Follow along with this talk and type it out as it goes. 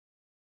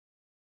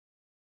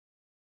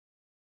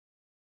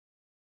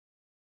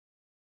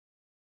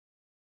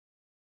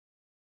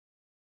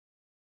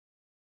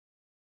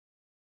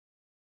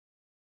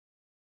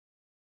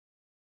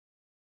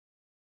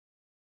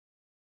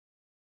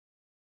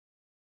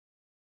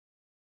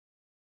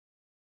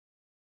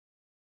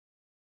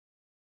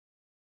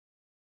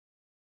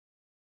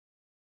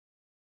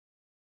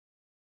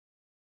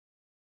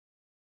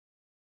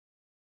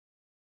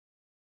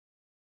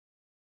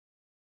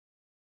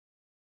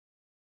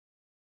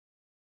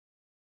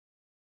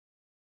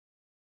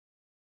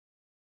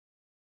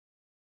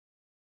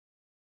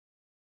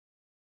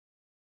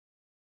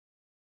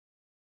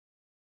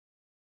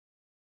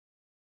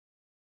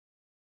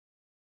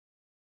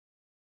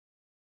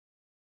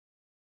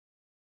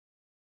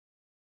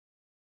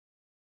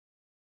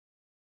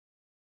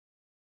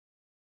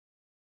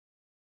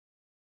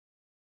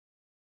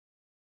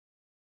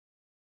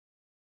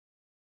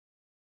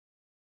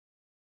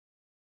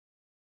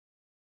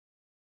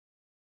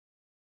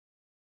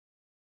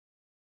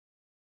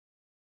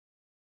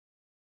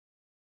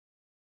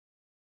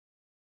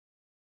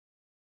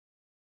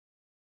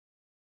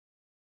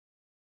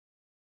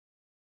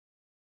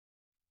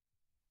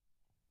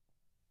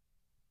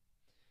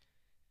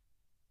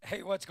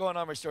Hey, what's going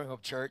on, Restoring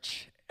Hope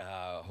Church?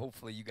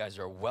 Hopefully, you guys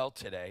are well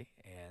today,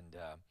 and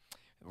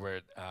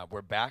we're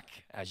back.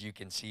 As you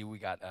can see, we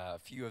got a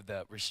few of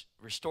the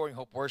Restoring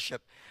Hope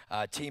worship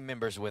team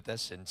members with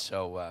us, and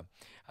so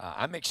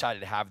I'm excited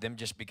to have them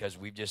just because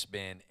we've just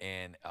been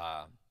in.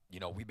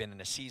 We've been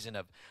in a season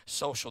of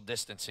social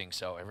distancing,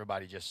 so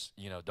everybody just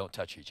don't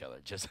touch each other.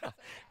 Just,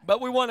 but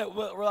we want to.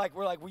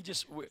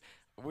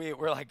 We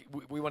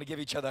want to give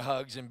each other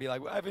hugs and be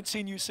like, I haven't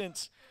seen you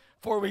since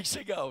 4 weeks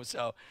ago.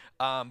 So,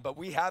 but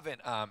we haven't,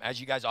 as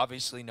you guys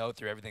obviously know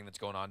through everything that's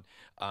going on,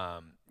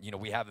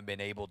 we haven't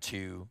been able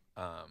to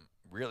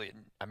really.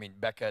 I mean,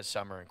 Becca,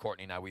 Summer, and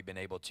Courtney and I, we've been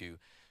able to,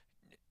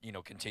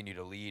 continue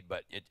to lead,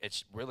 but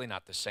it's really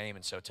not the same.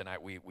 And so tonight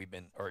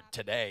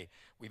today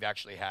we've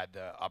actually had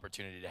the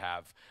opportunity to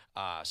have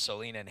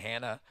Selena and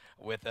Hannah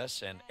with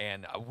us,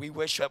 and we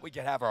wish that we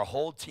could have our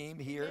whole team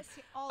here.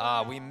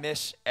 We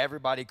miss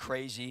everybody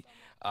crazy.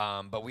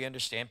 But we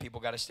understand people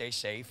got to stay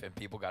safe and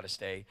people got to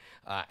stay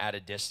at a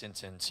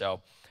distance. And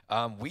so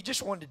we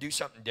just wanted to do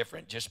something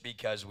different just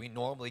because we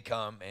normally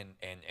come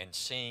and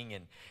sing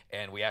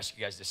and we ask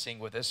you guys to sing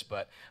with us.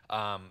 But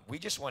we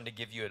just wanted to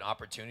give you an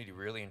opportunity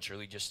really and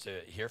truly just to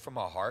hear from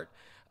our heart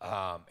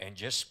and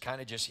just kind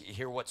of just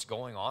hear what's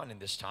going on in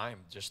this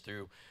time just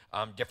through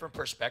different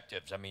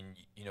perspectives. I mean,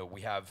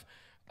 we have,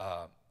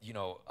 a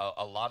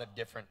lot of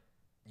different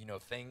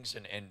things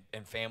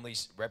and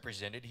families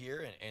represented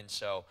here. And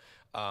so,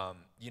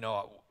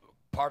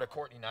 part of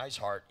Courtney and I's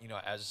heart,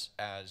 as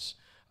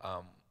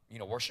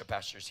worship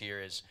pastors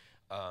here is,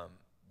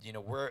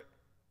 we're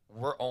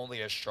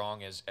only as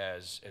strong as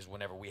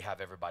whenever we have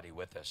everybody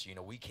with us.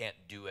 We can't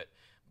do it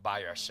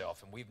by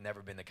ourselves, and we've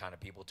never been the kind of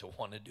people to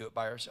want to do it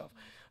by ourselves.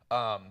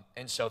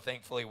 And so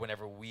thankfully,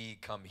 whenever we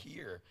come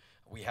here,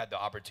 we had the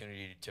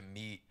opportunity to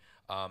meet,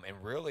 and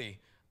really,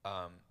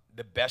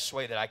 the best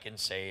way that I can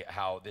say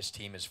how this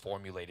team is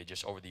formulated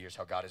just over the years,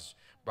 how God has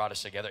brought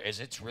us together,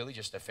 is it's really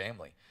just a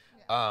family.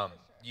 Summer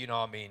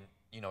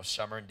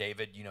and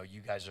David,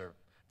 you guys are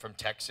from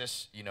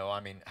Texas,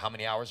 how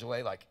many hours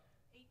away? Like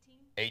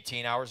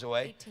 18 hours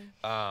away?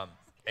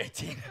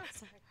 18.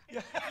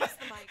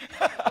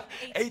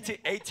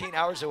 18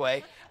 hours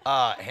away.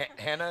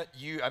 Hannah,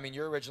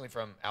 you're originally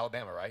from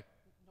Alabama, right?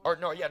 Or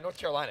no, yeah, North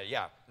Carolina.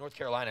 Yeah, North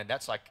Carolina, and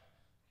that's like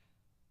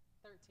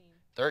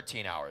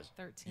 13 hours.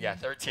 13. Yeah,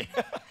 13.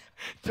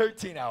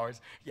 13 hours.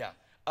 Yeah.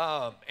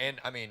 And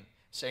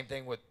same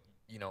thing with,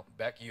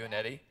 Beck, you and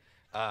Eddie.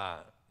 Yeah.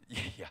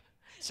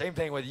 Same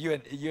thing with you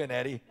and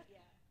Eddie.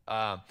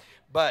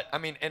 But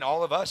and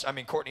all of us,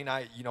 Courtney and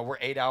I, we're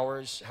 8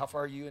 hours. How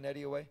far are you and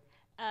Eddie away?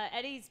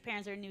 Eddie's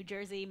parents are in New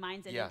Jersey,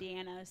 mine's in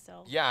Indiana,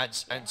 so. Yeah,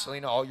 and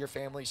Selena, all your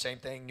family, same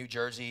thing, New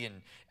Jersey,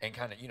 and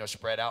kind of,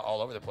 spread out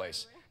all over the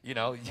place.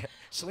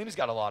 Selena's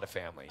got a lot of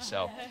family,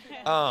 so.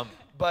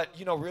 But,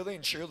 really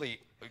and truly,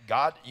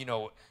 God,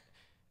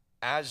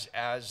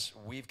 as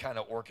we've kind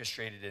of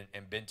orchestrated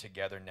and been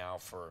together now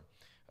for,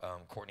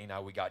 Courtney and I,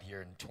 we got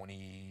here in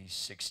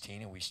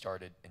 2016, and we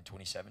started in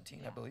 2017,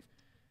 I believe.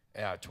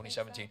 Yeah,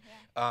 2017. So,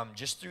 yeah.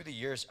 Just through the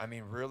years,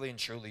 really and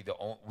truly,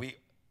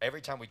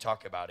 every time we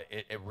talk about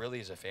it, it really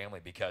is a family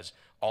because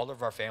all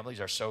of our families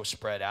are so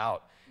spread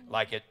out. Mm-hmm.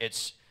 Like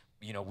it's,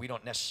 we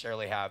don't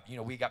necessarily have,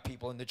 we got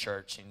people in the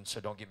church, and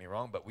so don't get me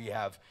wrong, but we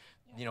have,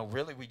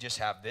 really we just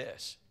have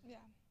this. Yeah.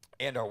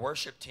 And our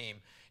worship team,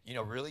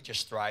 really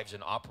just thrives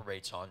and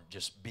operates on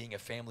just being a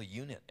family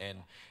unit.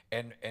 And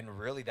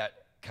really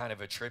that kind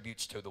of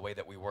attributes to the way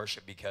that we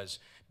worship because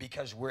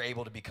we're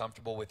able to be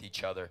comfortable with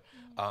each other.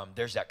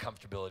 There's that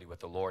comfortability with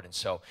the Lord. And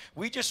so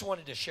we just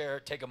wanted to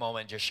take a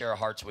moment and just share our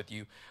hearts with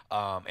you.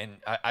 And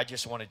I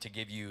just wanted to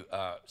give you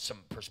some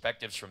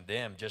perspectives from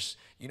them. Just,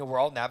 we're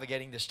all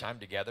navigating this time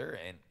together.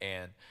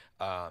 And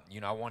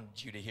I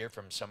wanted you to hear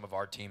from some of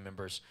our team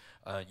members,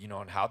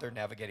 on how they're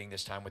navigating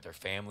this time with their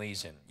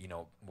families and,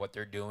 what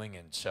they're doing.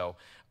 And so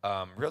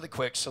really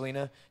quick,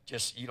 Selena,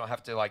 just, you don't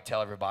have to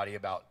tell everybody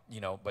about,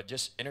 but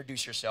just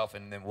introduce yourself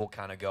and then we'll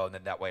kind of go. And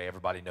then that way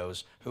everybody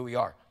knows who we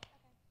are.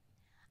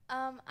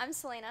 I'm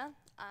Selena.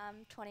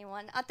 I'm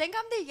 21. I think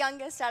I'm the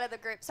youngest out of the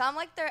group, so I'm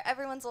like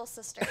everyone's little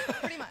sister.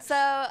 Pretty much. So,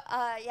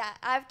 I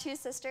have two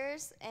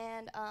sisters,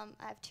 and I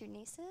have two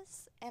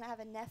nieces, and I have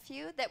a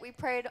nephew that we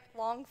prayed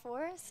long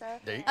for. So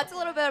that's a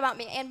little bit about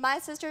me. And my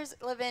sisters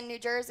live in New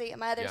Jersey, and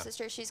my other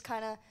sister, she's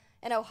kind of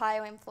in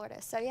Ohio and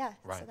Florida. So, yeah,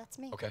 so that's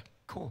me. Okay,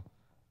 cool.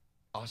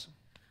 Awesome.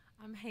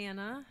 I'm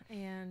Hannah,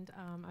 and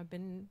I've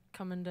been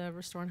coming to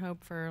Restore and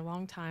Hope for a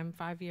long time,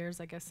 5 years,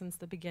 I guess, since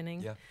the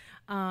beginning. Yeah.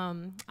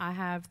 I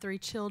have 3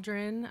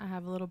 children. I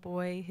have a little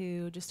boy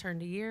who just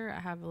turned a year. I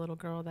have a little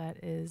girl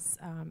that is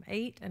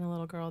 8 and a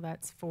little girl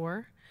that's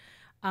 4.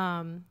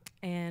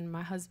 And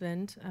my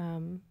husband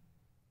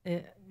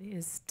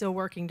is still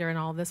working during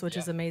all of this, which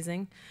is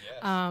amazing.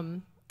 Yes.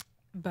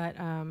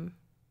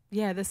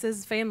 Yeah, this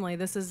is family.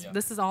 This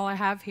is all I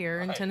have here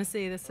in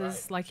Tennessee. This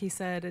is, like he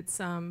said, it's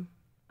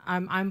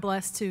I'm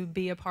blessed to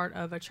be a part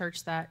of a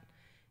church that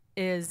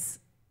is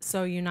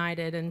so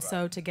united and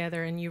so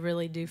together, and you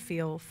really do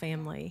feel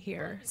family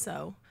here.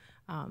 So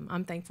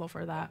I'm thankful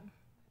for that.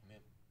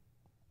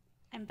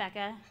 I'm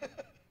Becca.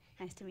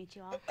 Nice to meet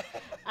you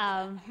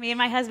all. Me and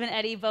my husband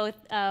Eddie both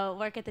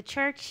work at the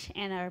church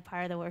and are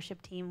part of the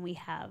worship team. We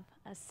have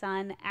a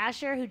son,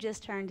 Asher, who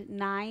just turned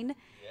 9,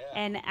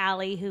 and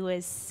Allie, who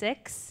is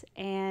 6.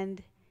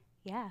 And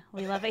yeah,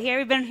 we love it here.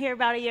 We've been here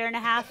about a year and a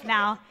half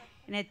now,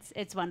 and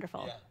it's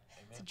wonderful. Yeah.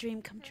 It's a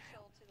dream come true.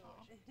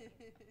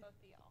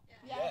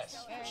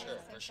 Yes,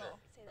 for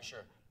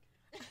sure.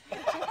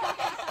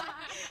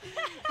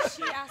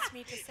 She asked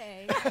me to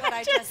say what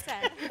I just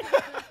said.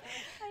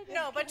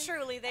 No, but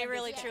truly, they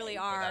really, truly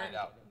are.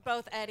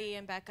 Both Eddie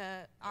and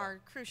Becca are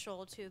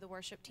crucial to the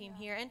worship team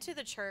here and to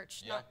the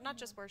church, not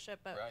just worship,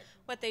 but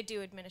what they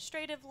do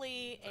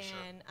administratively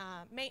and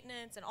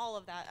maintenance and all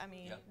of that. I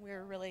mean,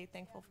 we're really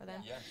thankful for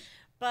them.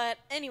 But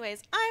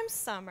anyways, I'm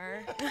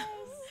Summer.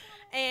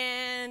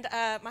 And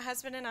my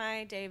husband and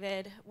I,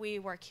 David, we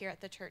work here at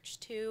the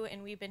church too,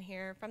 and we've been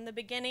here from the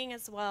beginning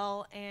as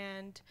well.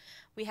 And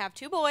we have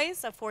 2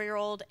 boys, a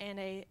 4-year-old and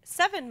a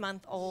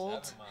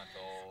 7-month-old.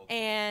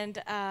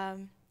 And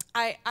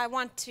I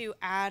want to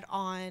add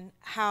on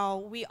how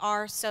we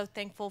are so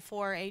thankful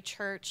for a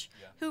church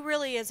who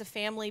really is a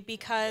family,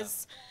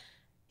 because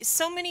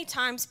so many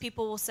times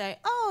people will say,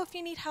 oh, if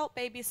you need help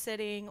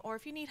babysitting or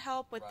if you need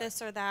help with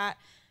this or that,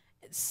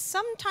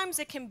 sometimes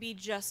it can be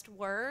just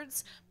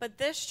words, but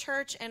this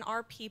church and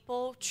our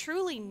people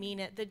truly mean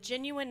it. The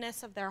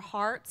genuineness of their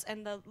hearts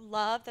and the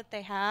love that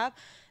they have,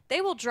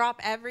 they will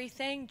drop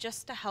everything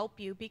just to help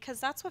you, because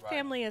that's what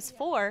family is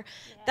for.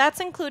 That's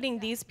including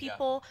these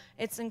people.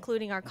 It's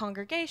including our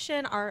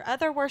congregation, our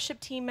other worship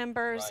team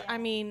members. I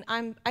mean,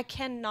 I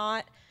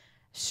cannot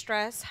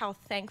stress how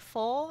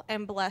thankful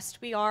and blessed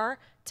we are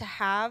to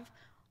have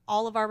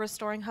all of our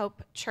Restoring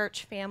Hope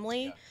church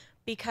family.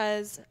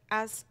 Because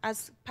as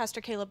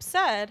Pastor Caleb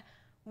said,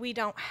 we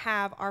don't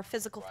have our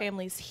physical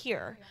families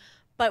here,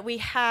 but we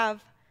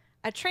have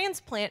a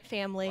transplant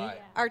family,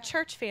 our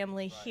church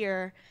family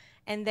here,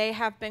 and they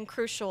have been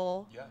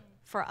crucial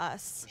for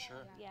us.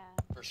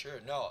 For sure.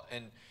 No,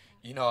 and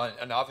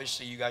and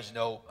obviously you guys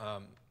know,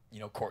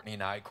 Courtney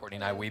and I,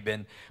 we've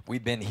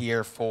been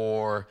here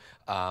for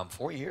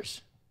 4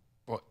 years.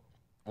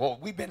 Well,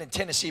 we've been in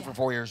Tennessee for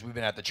 4 years. We've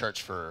been at the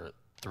church for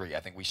 3.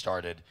 I think we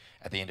started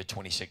at the end of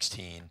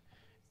 2016.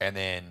 And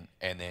then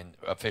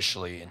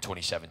officially in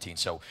 2017.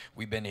 So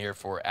we've been here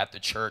at the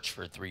church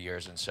for 3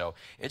 years, and so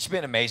it's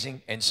been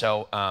amazing. And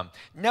so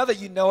now that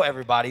you know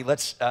everybody,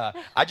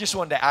 I just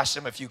wanted to ask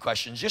them a few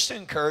questions just to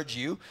encourage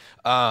you,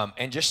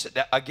 and just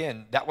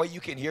again that way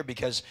you can hear,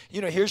 because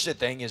here's the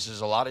thing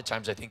is a lot of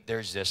times I think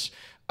there's this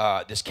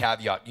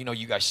caveat.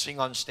 You guys sing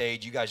on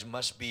stage. You guys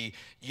must be,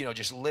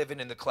 just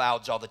living in the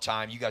clouds all the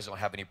time. You guys don't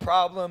have any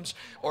problems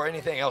or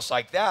anything else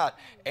like that.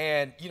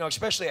 And,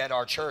 especially at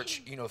our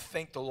church,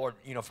 thank the Lord,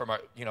 from our,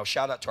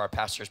 shout out to our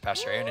pastors,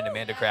 Pastor Aaron and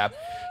Amanda Crabb.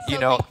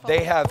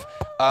 They have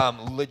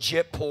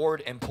legit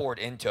poured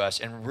into us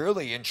and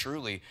really and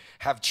truly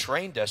have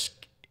trained us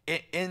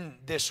in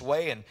this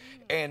way.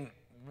 And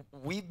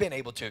we've been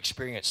able to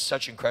experience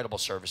such incredible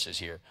services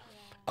here.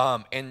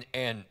 And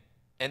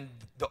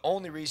the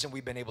only reason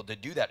we've been able to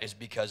do that is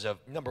because of,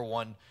 number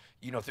one,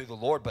 through the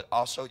Lord, but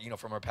also,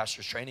 from our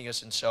pastors training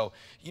us. And so,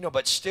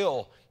 but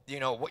still,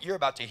 what you're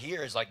about to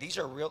hear is like, these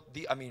are real,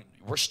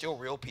 we're still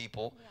real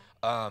people,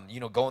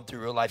 going through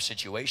real life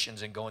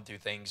situations and going through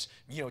things,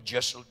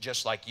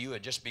 just like you.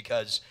 And just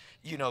because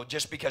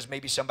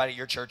maybe somebody at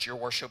your church, your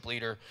worship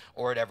leader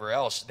or whatever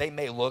else, they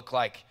may look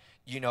like,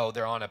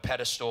 they're on a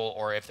pedestal,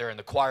 or if they're in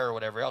the choir or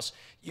whatever else,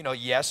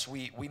 yes,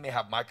 we may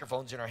have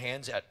microphones in our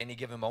hands at any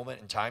given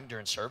moment in time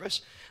during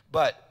service.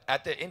 But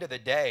at the end of the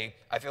day,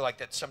 I feel like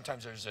that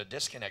sometimes there's a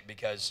disconnect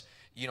because,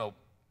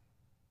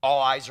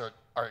 all eyes are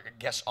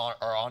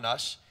on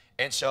us.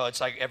 And so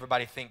it's like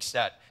everybody thinks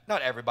that,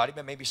 not everybody,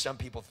 but maybe some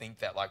people think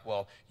that like,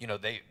 well,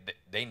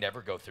 they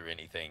never go through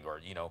anything or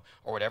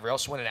whatever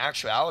else. When in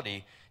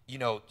actuality,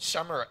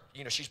 Summer,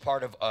 she's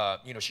part of,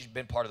 she's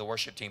been part of the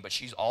worship team, but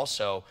she's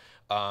also,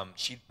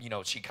 she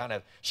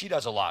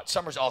does a lot.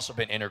 Summer's also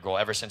been integral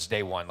ever since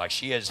day one. Like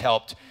she has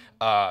helped,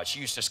 she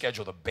used to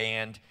schedule the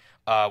band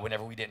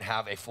whenever we didn't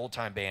have a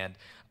full-time band.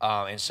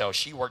 And so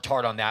she worked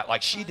hard on that.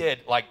 Like she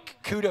did,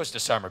 like kudos to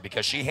Summer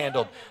because she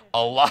handled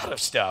a lot of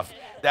stuff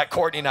that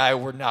Courtney and I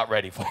were not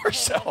ready for.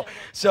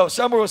 So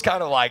Summer was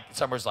kind of like,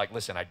 Summer's like,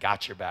 listen, I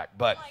got your back.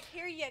 But like,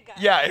 here you go.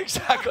 Yeah,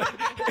 exactly.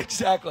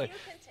 Exactly. You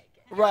can take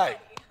it. Right.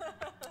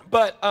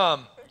 But,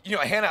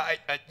 Hannah,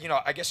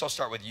 I guess I'll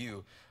start with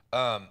you.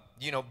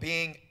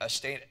 Being a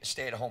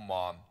stay-at-home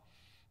mom,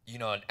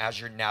 and as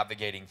you're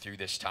navigating through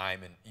this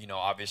time, and,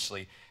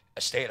 obviously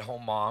a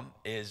stay-at-home mom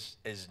is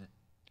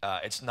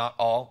it's not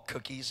all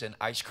cookies and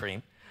ice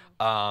cream,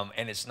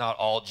 and it's not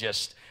all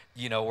just,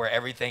 where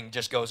everything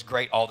just goes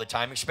great all the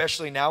time,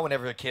 especially now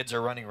whenever the kids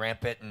are running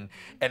rampant and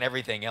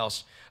everything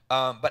else.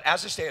 But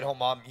as a stay-at-home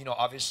mom,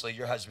 obviously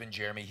your husband,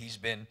 Jeremy, he's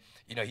been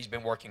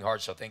working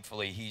hard, so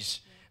thankfully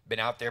he's been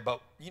out there.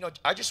 But,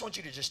 I just want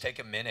you to just take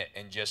a minute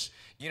and just,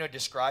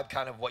 describe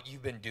kind of what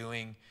you've been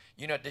doing,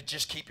 to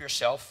just keep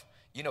yourself,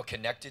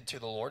 connected to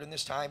the Lord in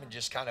this time and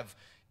just kind of,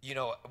 you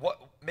know, what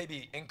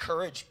maybe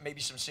encourage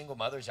maybe some single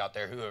mothers out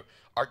there who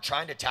are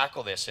trying to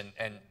tackle this,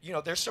 and you know,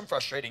 there's some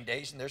frustrating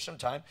days and there's some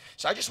time.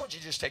 So I just want you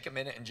to just take a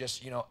minute and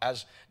just, you know,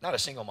 as not a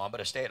single mom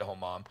but a stay-at-home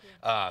mom.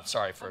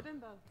 Sorry for. I've been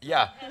both.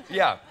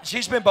 Yeah.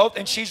 She's been both,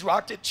 and she's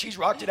rocked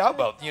it out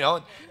both. You know,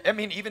 and, I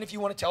mean, even if you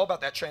want to tell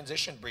about that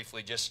transition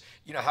briefly, just,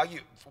 you know, how you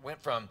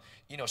went from,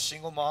 you know,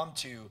 single mom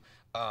to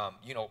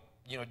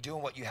you know,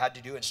 doing what you had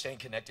to do and staying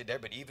connected there,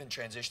 but even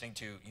transitioning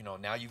to, you know,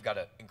 now you've got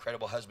an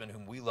incredible husband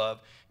whom we love.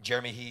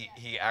 Jeremy,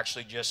 he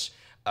actually just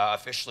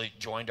officially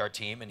joined our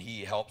team, and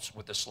he helps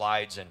with the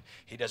slides, and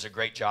he does a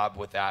great job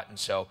with that. And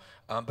so,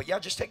 but yeah,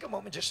 just take a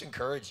moment, just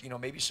encourage, you know,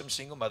 maybe some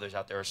single mothers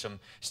out there or some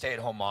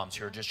stay-at-home moms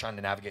who are just trying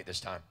to navigate this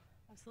time.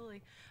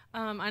 Absolutely.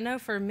 I know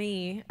for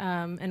me,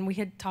 and we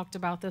had talked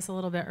about this a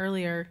little bit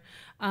earlier,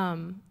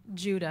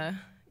 Judah,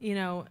 you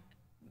know,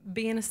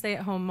 being a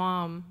stay-at-home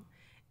mom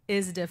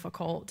is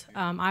difficult.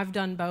 I've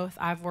done both.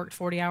 I've worked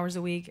 40 hours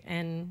a week,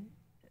 and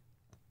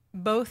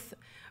both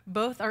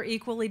are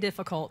equally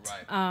difficult.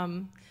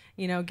 Right.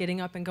 You know, getting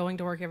up and going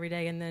to work every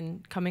day, and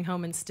then coming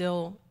home and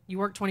still, you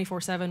work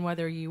 24/7,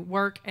 whether you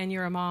work and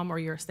you're a mom or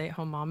you're a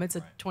stay-at-home mom. It's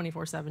a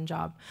 24/7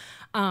 job.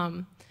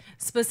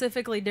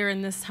 Specifically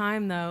during this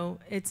time, though,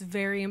 it's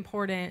very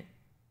important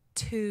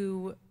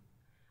to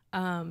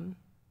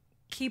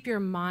keep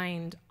your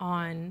mind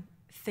on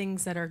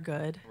things that are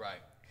good. Right.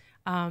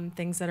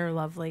 Things that are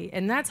lovely.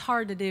 And that's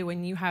hard to do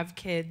when you have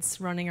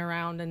kids running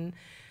around, and,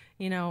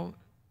 you know,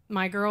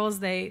 my girls,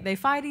 they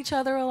fight each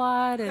other a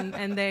lot,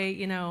 and they,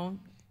 you know,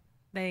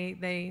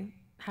 they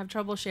have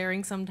trouble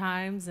sharing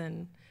sometimes,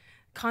 and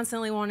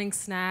constantly wanting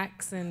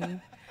snacks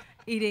and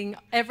eating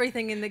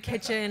everything in the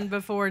kitchen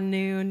before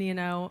noon, you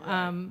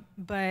know.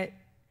 But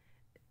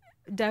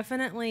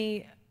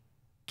definitely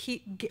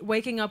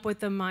waking up with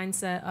the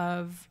mindset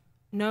of,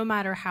 no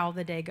matter how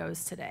the day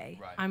goes today,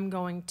 right, I'm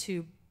going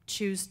to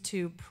choose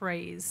to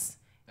praise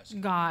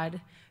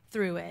God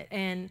through it,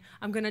 and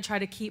I'm going to try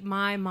to keep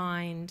my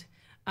mind,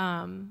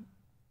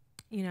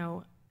 you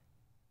know,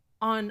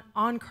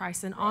 on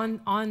Christ and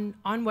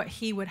on what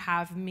He would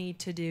have me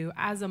to do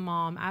as a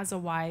mom, as a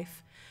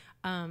wife,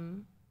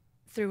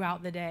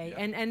 throughout the day.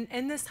 Yeah.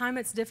 And this time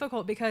it's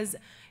difficult because,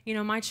 you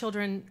know, my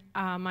children,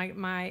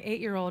 my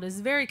 8-year-old is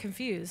very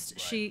confused.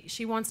 Right.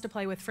 She wants to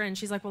play with friends.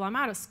 She's like, well, I'm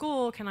out of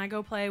school. Can I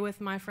go play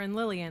with my friend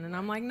Lillian? And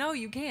I'm like, no,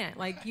 you can't.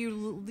 Like,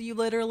 you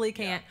literally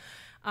can't.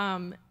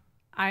 Yeah.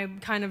 I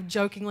kind of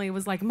jokingly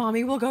was like,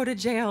 Mommy, we'll go to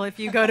jail if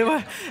you go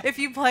to if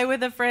you play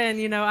with a friend.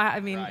 You know, I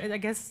mean, right. I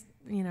guess,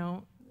 you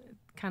know,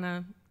 kind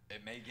of.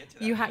 It may get to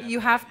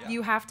that.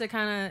 You have to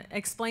kind of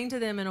explain to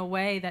them in a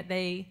way that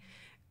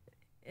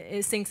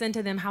it sinks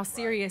into them how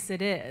serious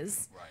it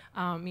is.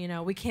 Right. You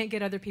know, we can't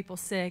get other people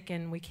sick,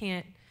 and we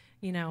can't.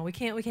 You know, we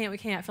can't. I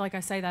feel like I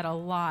say that a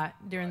lot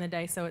during the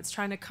day. So it's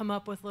trying to come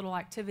up with little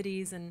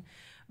activities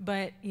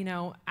but, you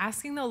know,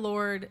 asking the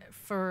Lord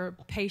for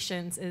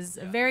patience is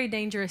a very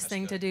dangerous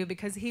thing to do,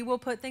 because He will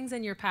put things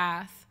in your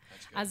path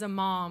as a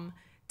mom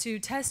to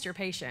test your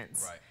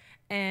patience. Right.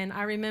 And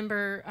I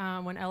remember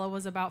when Ella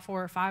was about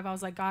 4 or 5, I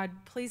was like, God,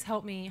 please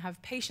help me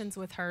have patience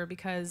with her,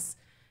 because,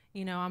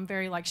 you know, I'm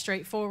very like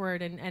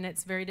straightforward, and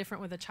it's very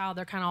different with a child.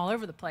 They're kind of all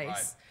over the place.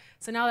 Right.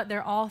 So now that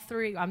they're all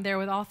three, I'm there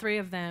with all three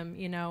of them,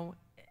 you know,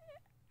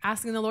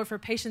 asking the Lord for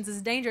patience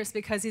is dangerous,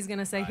 because He's going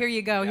to say, here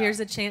you go. Here's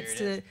a chance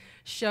to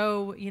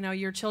show, you know,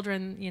 your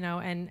children, you know,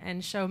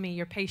 and show me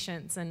your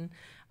patience. And,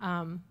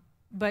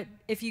 but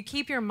if you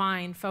keep your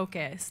mind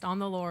focused on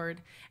the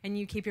Lord, and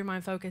you keep your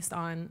mind focused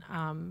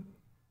on,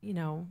 you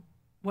know,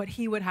 what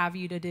He would have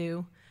you to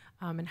do,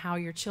 and how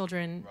your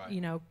children,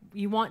 you know,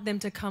 you want them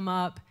to come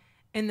up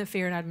in the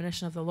fear and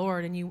admonition of the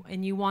Lord, and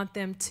you want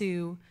them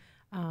to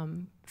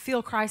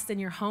feel Christ in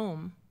your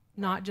home,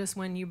 not just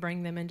when you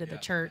bring them into the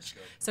church.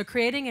 So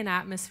creating an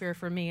atmosphere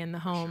for me in the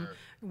home,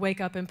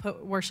 wake up and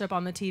put worship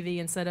on the TV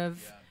instead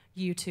of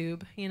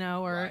YouTube, you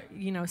know, or,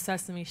 you know,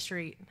 Sesame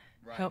Street.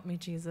 Help me,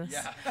 Jesus.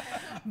 Yeah.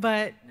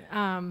 But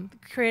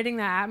creating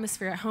that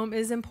atmosphere at home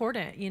is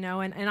important, you know,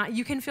 and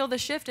you can feel the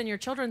shift in your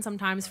children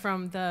sometimes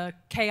from the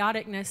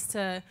chaoticness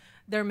to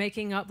they're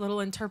making up little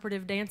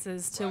interpretive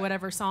dances to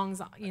whatever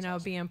songs, you know,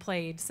 being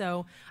played.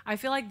 So I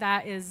feel like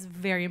that is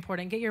very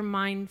important. Get your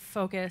mind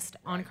focused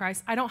on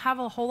Christ. I don't have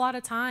a whole lot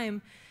of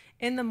time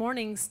in the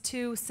mornings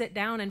to sit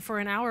down and for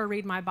an hour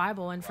read my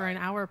Bible and for an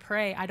hour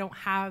pray. I don't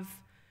have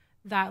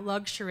that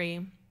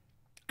luxury.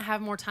 I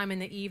have more time in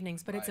the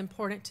evenings, but it's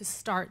important to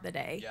start the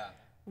day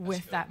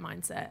with that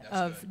mindset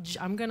of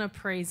I'm going to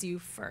praise you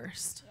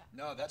first.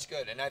 No, that's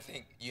good. And I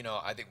think, you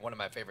know, one of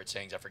my favorite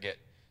sayings, I forget,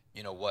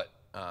 you know, what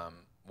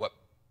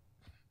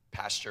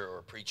pastor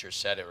or preacher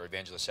said it or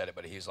evangelist said it,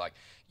 but he's like,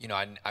 you know,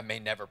 I may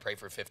never pray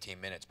for 15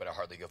 minutes, but I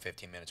hardly go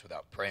 15 minutes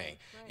without praying.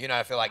 Right. You know,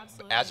 I feel like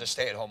as a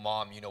stay-at-home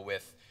mom, you know,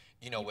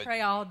 pray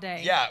all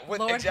day. Yeah,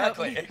 Lord,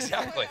 exactly.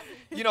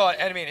 You know,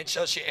 and I mean,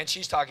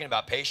 she's talking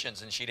about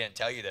patience, and she didn't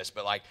tell you this,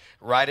 but like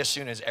right as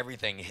soon as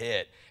everything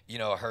hit, you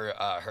know,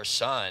 her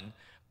son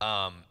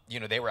you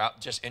know, they were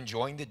out just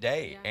enjoying the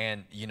day. Yeah.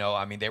 And, you know,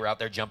 I mean, they were out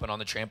there jumping on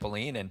the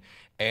trampoline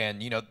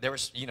and, you know, there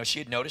was, you know, she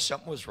had noticed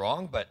something was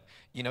wrong, but,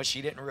 you know,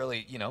 she didn't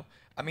really, you know,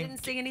 I mean,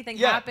 Didn't see anything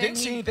yeah, happen. didn't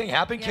see anything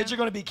happen. Yeah. Kids are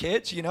going to be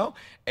kids, you know,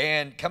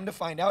 and come to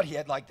find out he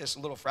had like this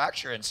little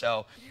fracture. And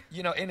so,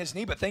 you know, in his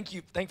knee, but thank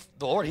the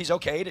Lord, he's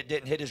okay. It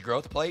didn't hit his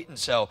growth plate. And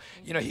so,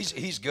 you know,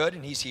 he's good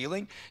and he's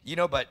healing, you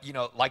know, but, you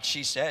know, like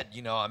she said,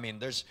 you know, I mean,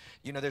 there's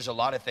a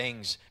lot of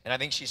things. And I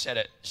think she said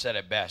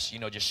it best, you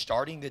know, just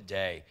starting the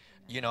day,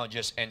 you know,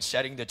 just and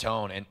setting the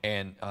tone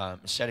and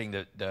setting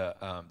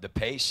the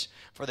pace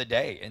for the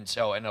day. And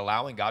so, and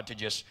allowing God to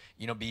just,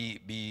 you know,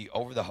 be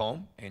over the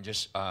home and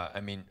just, I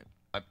mean,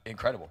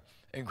 incredible.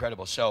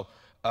 So,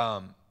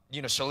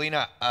 you know,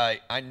 Selena,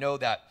 I know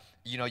that,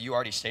 you know, you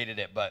alreay stated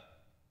it, but,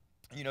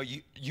 you know,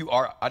 you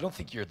are, I don't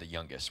think you're the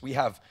youngest. We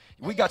have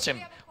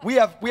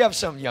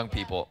some young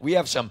people.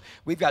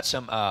 We've got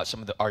some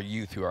of our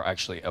youth who are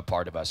actually a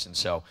part of us. And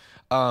so,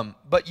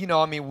 but, you know,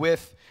 I mean,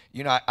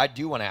 you know, I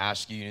do want to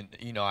ask you,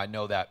 you know, I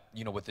know that,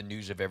 you know, with the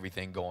news of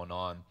everything going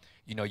on,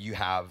 you know, you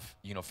have,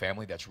 you know,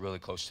 family that's really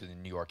close to the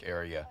New York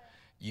area,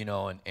 you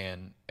know,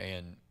 and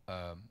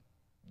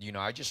you know,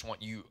 I just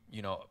want you,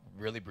 you know,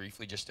 really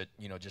briefly just to,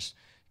 you know, just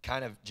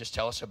kind of just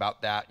tell us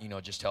about that, you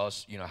know, just tell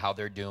us, you know, how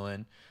they're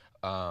doing,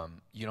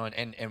 you know,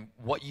 and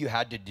what you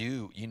had to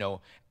do, you know,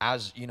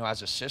 as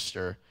a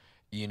sister,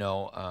 you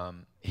know,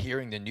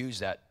 hearing the news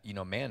that, you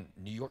know, man,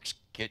 New York's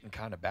getting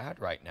kind of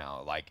bad right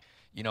now. Like,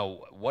 you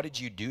know, what did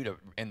you do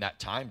in that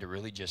time to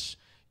really just,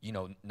 you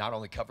know, not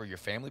only cover your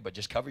family, but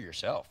just cover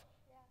yourself?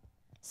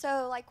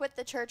 So, like, with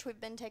the church, we've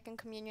been taking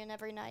communion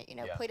every night, you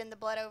know, pleading the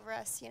blood over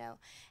us, you know,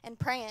 and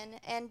praying.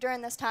 And during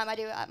this time,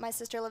 my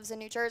sister lives in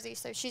New Jersey,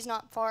 so she's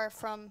not far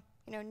from,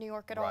 you know, New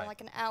York at all.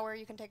 Like an hour,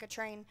 you can take a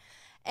train.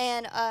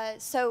 And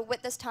so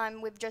with this time,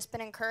 we've just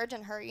been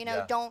encouraging her, you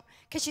know,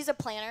 because she's a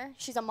planner.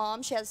 She's a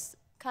mom. She has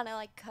kind of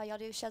like how y'all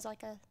do. She has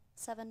like a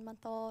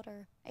 7-month-old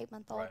or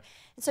 8-month-old.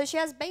 And so she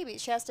has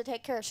babies she has to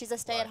take care of. She's a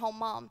stay-at-home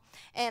mom.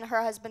 And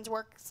her husband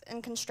works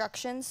in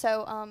construction,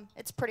 so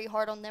it's pretty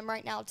hard on them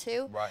right now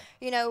too.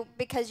 You know,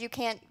 because you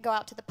can't go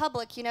out to the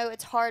public. You know,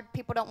 it's hard.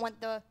 People don't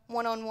want the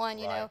one-on-one,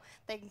 you know.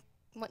 They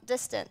want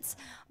distance.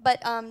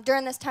 But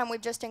during this time,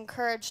 we've just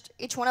encouraged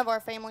each one of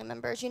our family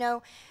members, you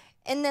know,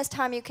 in this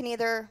time you can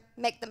either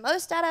make the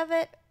most out of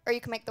it or you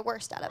can make the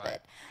worst out of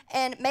it.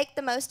 And make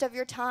the most of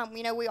your time.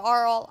 You know, we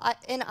are all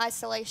in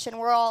isolation.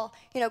 We're all,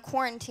 you know,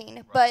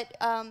 quarantined. But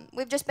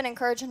we've just been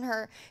encouraging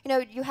her, you know,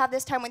 you have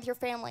this time with your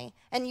family.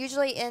 And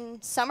usually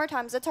in summer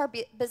times, it's our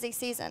busy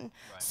season.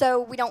 So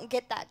we don't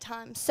get that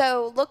time.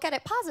 So look at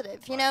it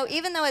positive. You know,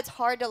 even though it's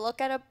hard to look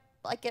at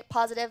it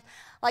positive,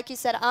 like you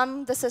said,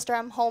 I'm the sister,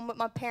 I'm home with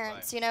my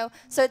parents, you know,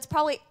 so it's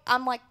probably,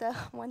 I'm like the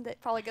one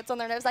that probably gets on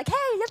their nerves, like, hey,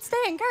 let's stay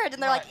encouraged,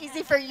 and they're like,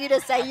 easy for you to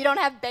say, you don't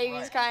have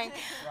babies crying,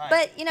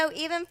 but, you know,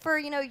 even for,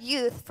 you know,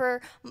 youth,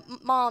 for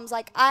moms,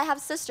 like, I have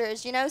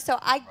sisters, you know, so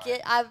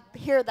I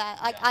hear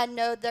that, like, I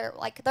know their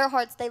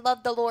hearts, they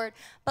love the Lord,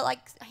 but like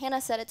Hannah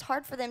said, it's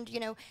hard for them to,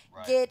 you know,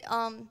 get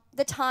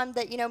the time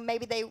that, you know,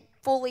 maybe they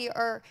fully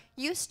are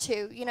used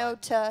to, you know,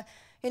 to,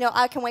 you know,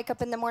 I can wake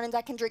up in the mornings,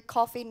 I can drink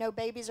coffee, no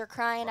babies are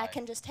crying, I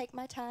can just take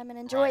my time and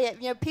enjoy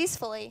it, you know,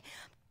 peacefully.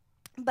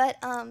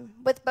 But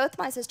with both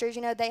my sisters,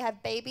 you know, they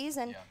have babies,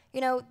 and, you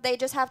know, they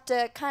just have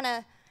to kind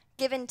of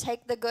give and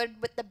take the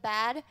good with the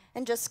bad,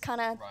 and just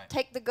kind of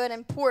take the good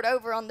and pour it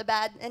over on the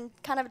bad, and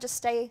kind of just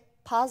stay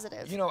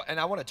positive. You know, and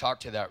I want to talk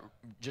to that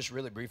just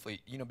really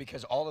briefly, you know,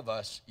 because all of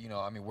us, you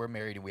know, I mean, we're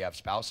married and we have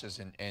spouses,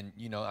 and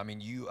you know, I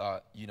mean, you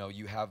know,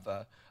 you have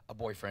a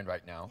boyfriend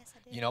right now,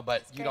 you know,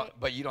 but you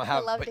don't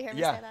have. Love to hear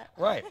me say that.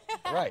 Right.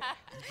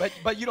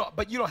 But you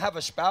don't have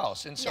a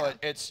spouse, and so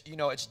it's, you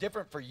know, it's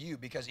different for you,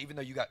 because even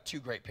though you got two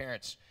great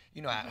parents,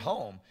 you know, at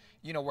home,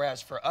 you know,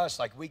 whereas for us,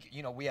 like, we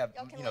have,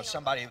 you know,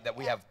 somebody that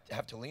we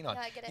have to lean on,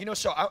 you know,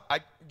 so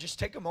I just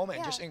take a moment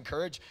and just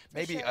encourage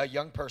maybe a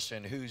young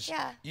person who's,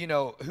 you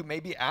know, who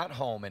may be at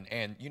home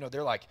and you know,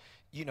 they're like,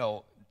 you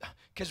know,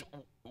 because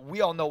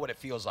we all know what it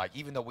feels like,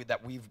 even though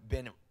we've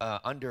been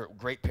under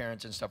great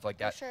parents and stuff like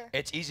that.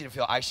 It's easy to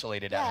feel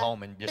isolated at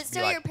home and just. But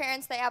still, your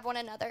parents, they have one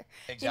another.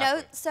 Exactly. You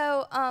know,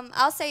 so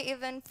I'll say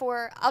even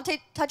for I'll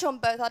touch on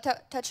both. I'll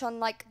touch on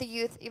like the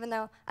youth, even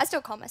though I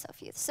still call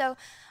myself youth. So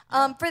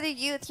for the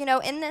youth, you know,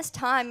 in this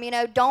time, you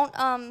know, don't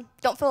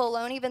feel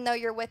alone, even though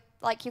you're with,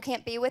 like, you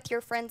can't be with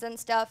your friends and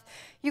stuff.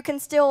 You can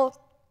still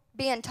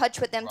be in touch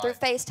with them through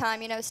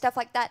FaceTime, you know, stuff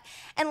like that.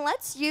 And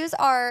let's use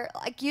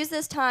use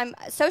this time.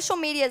 Social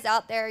media is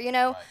out there, you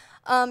know.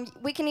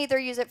 We can either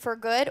use it for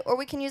good or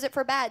we can use it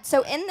for bad.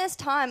 So in this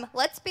time,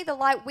 let's be the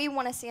light we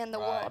want to see in the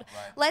world.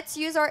 Let's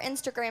use our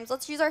Instagrams.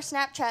 Let's use our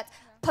Snapchats.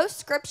 post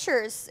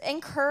scriptures,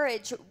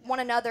 encourage one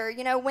another.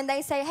 You know, when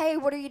they say, hey,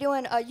 what are you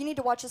doing? You need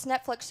to watch this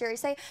Netflix series.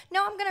 Say,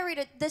 no, I'm going to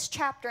read this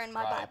chapter in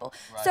my Bible.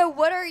 So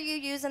what are you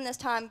using this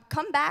time?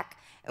 Come back.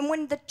 And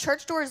when the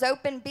church doors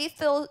open, be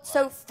so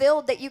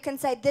filled that you can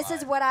say, this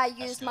is what I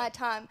used my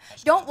time.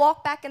 Don't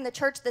walk back in the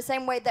church the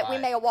same way that we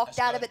may have walked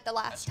out of it the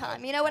last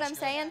time. You know what I'm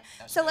saying?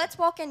 So let's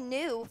walk in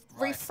new,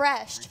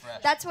 refreshed.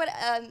 That's what,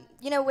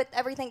 you know, with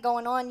everything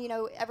going on, you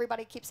know,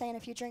 everybody keeps saying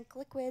if you drink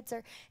liquids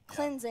or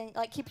cleansing,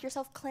 like keep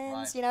yourself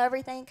cleansed, you know,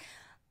 everything.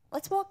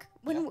 Let's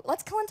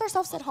let's cleanse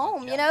ourselves at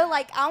home, you know,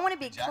 like I want to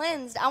be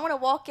cleansed. I want to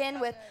walk in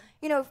with,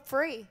 you know,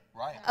 free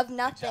of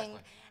nothing.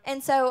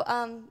 And so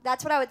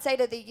that's what I would say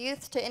to the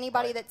youth, to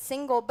anybody that's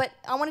single. But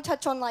I want to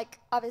touch on, like,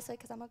 obviously,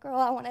 because I'm a girl,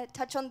 I want to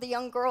touch on the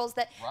young girls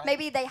that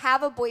maybe they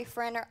have a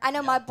boyfriend. Or I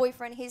know my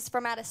boyfriend, he's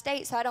from out of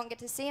state, so I don't get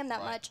to see him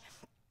that much.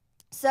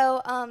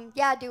 So,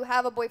 yeah, I do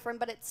have a boyfriend,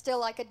 but it's still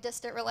like a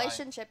distant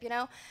relationship, you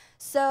know.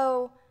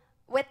 So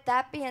with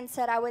that being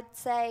said, I would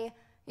say,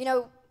 you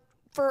know,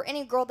 for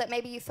any girl that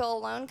maybe you feel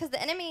alone, because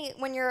the enemy,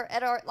 when you're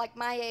at like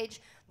my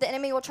age, the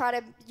enemy will try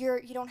to,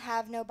 you don't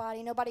have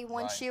nobody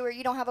wants you, or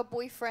you don't have a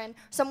boyfriend,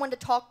 someone to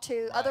talk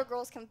to, other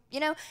girls can, you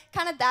know,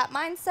 kind of that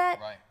mindset.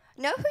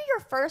 Know who your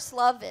first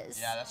love is.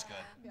 Yeah, that's good.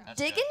 That's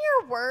Dig good. in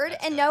your word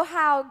and know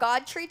how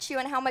God treats you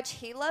and how much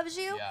he loves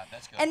you. Yeah,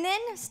 that's good. And then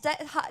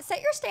set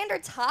your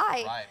standards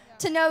high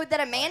to know that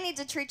a man needs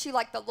to treat you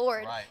like the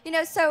Lord. You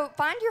know, so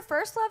find your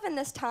first love in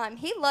this time.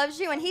 He loves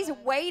you and he's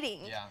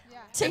waiting.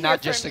 To and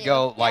not just to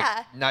go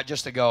not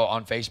just to go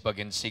on Facebook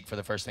and seek for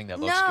the first thing that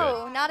looks good.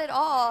 No, not at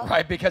all.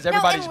 Right, because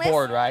everybody's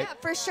bored, right? Yeah,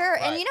 for sure.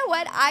 And you know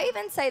what? I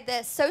even say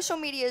this: social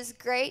media is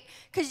great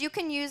because you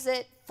can use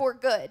it for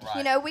good.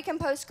 You know, we can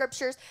post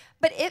scriptures,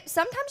 but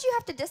sometimes you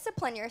have to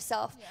discipline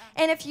yourself.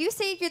 And if you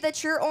see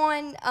that you're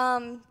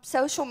on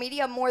social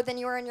media more than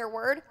you are in your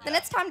word, then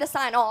it's time to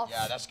sign off.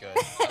 Yeah, that's good.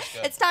 That's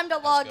good. It's time to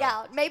log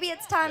out. Maybe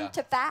it's time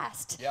to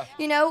fast.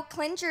 You know,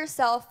 cleanse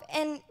yourself.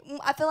 And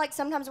I feel like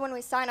sometimes when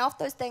we sign off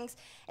those things,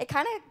 it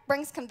kind of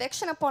brings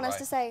conviction upon us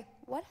to say,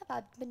 what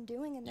have I been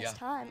doing in this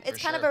time?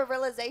 It's kind of a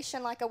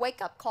realization, like a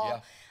wake-up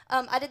call.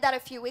 I did that a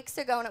few weeks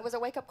ago, and it was a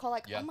wake-up call,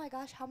 like, oh my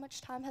gosh, how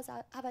much time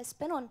have I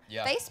spent on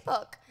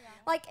Facebook?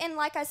 And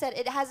like I said,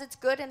 it has its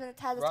good and it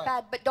has its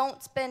bad, but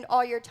don't spend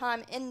all your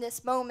time in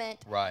this moment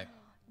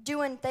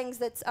doing things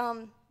that's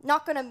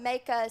not going to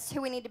make us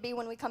who we need to be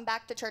when we come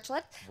back to church.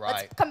 Let's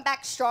come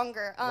back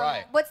stronger.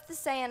 What's the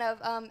saying of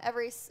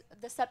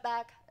the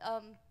setback?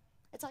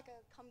 It's like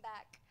a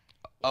comeback.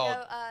 You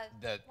know,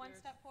 one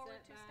step forward,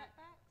 two step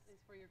back is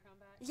for your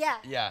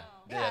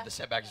comeback. The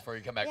setback is for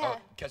your comeback. Oh,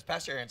 because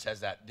Pastor Aaron says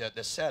that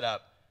the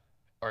setup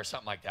or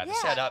something like that. The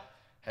setup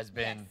has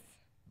been.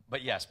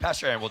 But yes,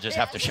 Pastor Aaron will just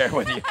have to share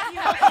with you. But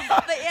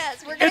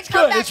yes, we're going to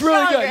come good. back It's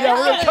really stronger. good. Yeah,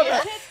 we're going to come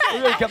back.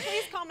 We're gonna come.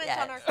 Please comment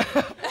on our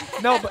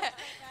No, but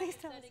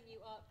setting you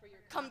up for your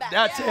comeback.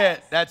 that's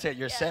it. That's it.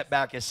 Your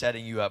setback is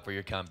setting you up for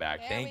your comeback.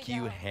 There Thank we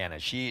you, go. Hannah.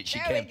 She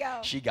There came. we go.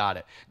 She got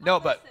it. No,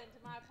 but Listen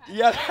to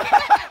my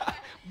pastor.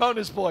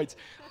 bonus points.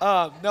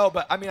 No,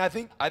 but I mean, I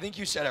think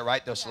you said it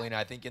right though, Selena.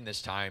 I think in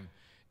this time,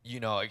 you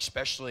know,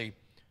 especially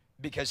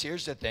because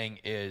here's the thing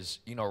is,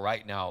 you know,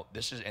 right now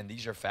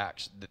these are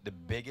facts. The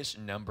biggest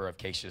number of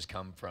cases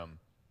come from,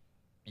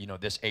 you know,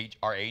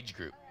 our age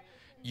group.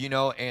 You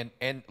know,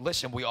 and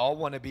listen, we all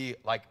want to be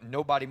like,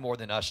 nobody more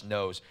than us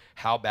knows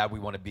how bad we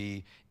want to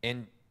be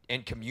in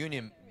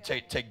communion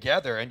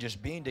together and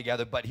just being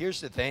together. But here's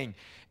the thing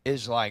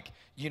is, like,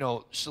 you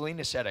know,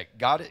 Selena said it,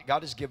 God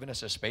has given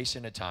us a space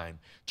and a time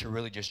to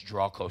really just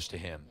draw close to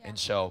him. And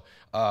so,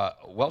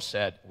 well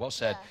said.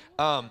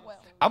 I'm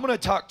going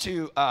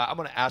to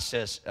ask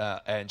this,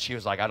 and she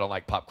was like, I don't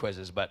like pop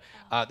quizzes, but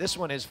this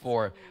one is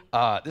for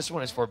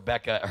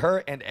Becca,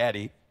 her and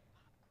Eddie.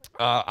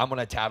 I'm going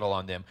to tattle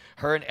on them.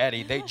 Her and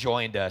Eddie, they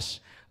joined us.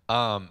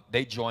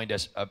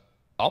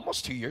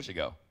 Almost 2 years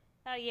ago.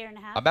 About a year and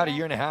a half. About a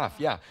year and a half,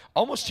 yeah.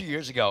 Almost 2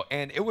 years ago.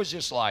 And it was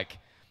just like,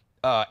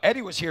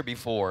 Eddie was here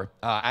before.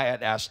 I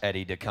had asked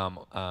Eddie to come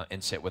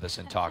and sit with us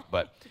and talk,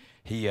 but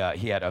he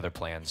had other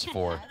plans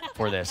for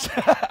this.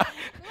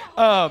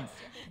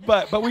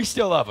 But we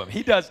still love him.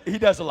 He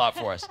does a lot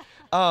for us.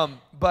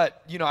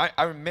 But, you know,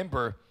 I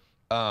remember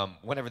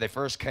whenever they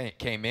first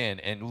came in,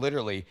 and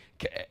literally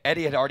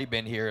Eddie had already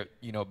been here.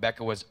 You know,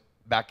 Becca was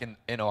back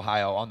in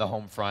Ohio on the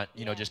home front,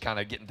 you know, just kind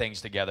of getting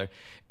things together.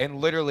 And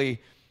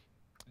literally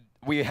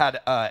we had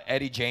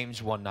Eddie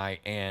James one night,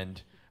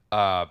 and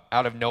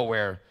out of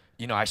nowhere,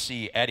 you know, I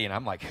see Eddie, and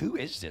I'm like, who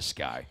is this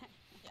guy?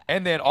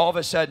 And then all of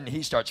a sudden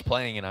he starts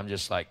playing, and I'm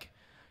just like,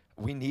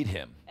 we need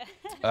him.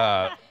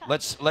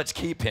 Let's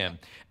keep him.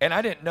 And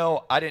I didn't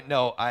know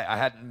I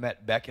hadn't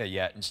met Becca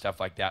yet and stuff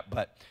like that.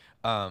 But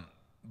I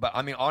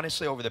mean,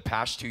 honestly, over the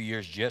past 2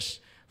 years, just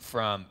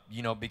from,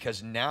 you know,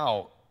 because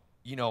now,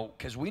 you know,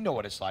 because we know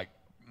what it's like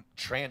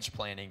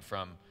transplanting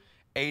from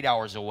 8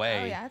 hours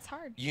away. Oh yeah, it's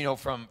hard. You know,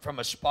 from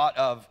a spot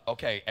of,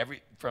 okay,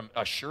 from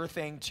a sure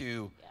thing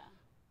to,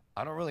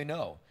 I don't really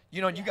know.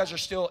 You know, and you guys are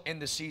still in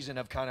the season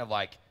of kind of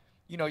like,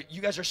 you know,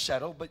 you guys are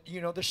settled, but, you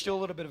know, there's still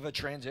a little bit of a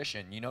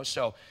transition, you know.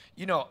 So,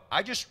 you know,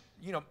 I just,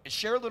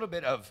 share a little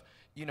bit of,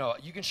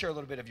 you can share a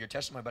little bit of your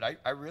testimony, but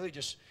I really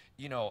just,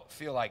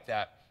 feel like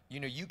that,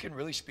 you can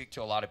really speak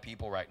to a lot of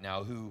people right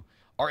now who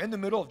are in the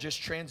middle of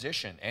just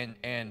transition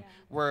and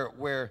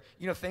where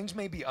things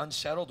may be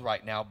unsettled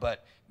right now,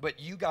 but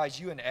you guys,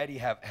 you and Eddie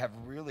have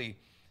really,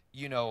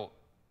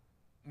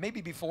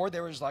 maybe before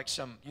there was like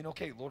some,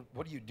 okay, Lord,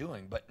 what are you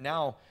doing? But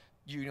now,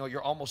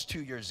 you're almost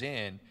 2 years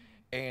in,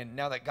 and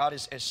now that God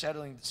is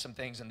settling some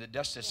things and the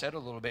dust has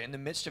settled a little bit in the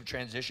midst of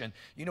transition,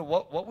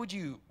 what would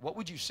you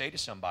say to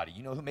somebody,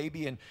 who may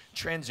be in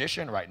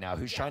transition right now,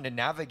 who's trying to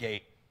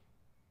navigate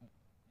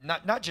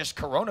not just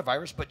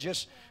coronavirus, but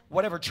just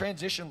whatever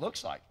transition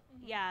looks like?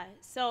 Yeah.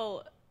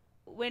 So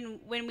when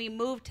we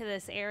moved to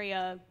this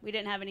area, we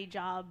didn't have any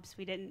jobs.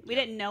 We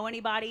didn't know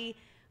anybody.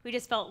 We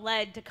just felt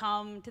led to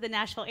come to the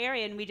Nashville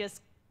area, and we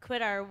just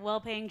quit our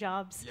well-paying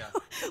jobs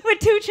with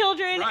 2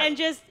 children and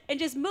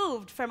just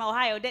moved from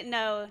Ohio. Didn't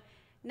know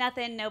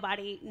nothing,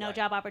 nobody, no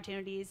job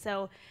opportunities.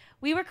 So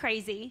we were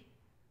crazy.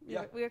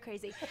 We were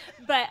crazy.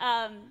 But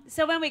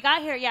so when we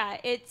got here,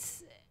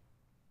 it's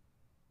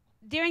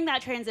during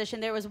that transition,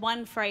 there was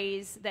one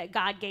phrase that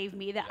God gave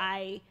me that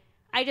I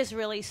just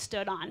really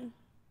stood on.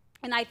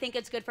 And I think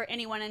it's good for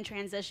anyone in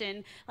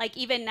transition. Like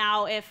even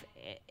now,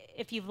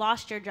 if you've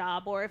lost your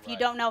job or if you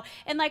don't know,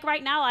 and like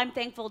right now, I'm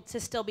thankful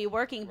to still be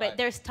working, but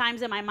there's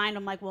times in my mind,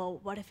 I'm like, well,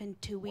 what if in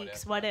 2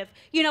 weeks? What if,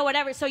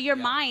 whatever. So your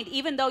mind,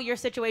 even though your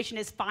situation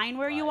is fine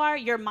where you are,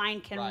 your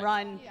mind can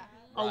run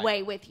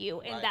away with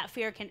you, and that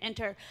fear can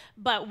enter.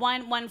 But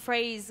one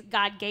phrase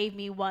God gave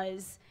me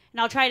was,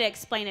 and I'll try to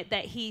explain it,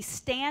 that he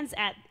stands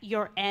at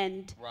your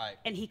end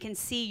and he can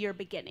see your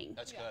beginning.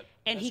 That's good.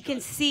 And he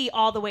can see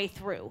all the way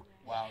through.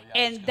 Wow,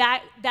 and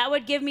that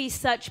would give me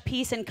such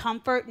peace and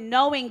comfort,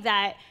 knowing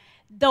that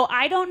though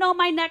I don't know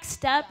my next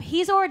step,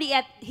 he's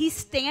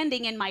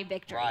standing in my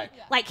victory.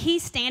 Like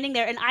he's standing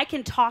there, and I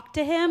can talk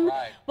to him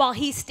while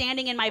he's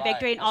standing in my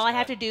victory, and all I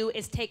have to do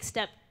is take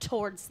step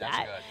towards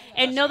that.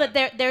 And know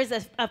that there's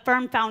a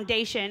firm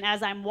foundation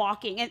as I'm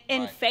walking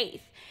in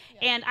faith.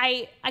 And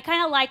I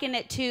kind of liken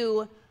it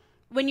to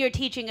when you're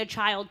teaching a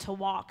child to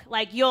walk.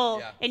 Like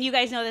and you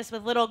guys know this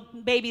with little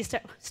babies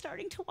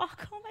starting to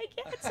walk. Oh my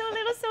God, so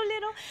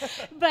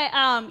little.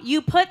 But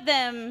you put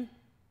them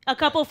a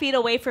couple feet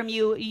away from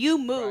you, you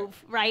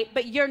move, right?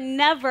 But you're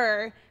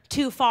never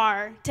too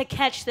far to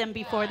catch them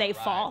before they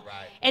fall.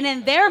 And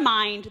in their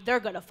mind, they're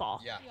going to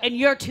fall. And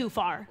you're too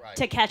far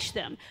to catch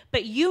them.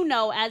 But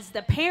as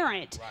the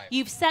parent,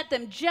 you've set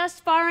them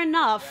just far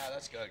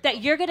enough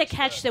that you're going to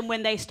catch them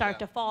when they start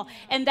to fall.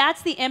 And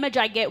that's the image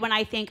I get when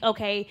I think,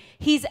 okay,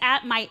 he's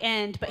at my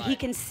end, but he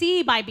can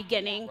see my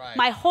beginning,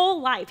 my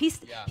whole life. He's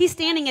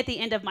standing at the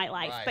end of my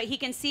life, but he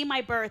can see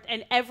my birth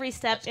and every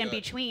step in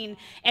between.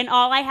 And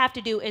all I have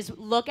to do is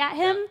look at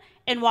him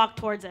and walk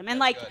towards him. And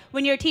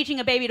when you're teaching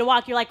a baby to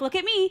walk, you're like, look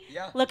at me,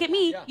 look at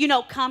me,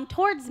 come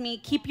towards me,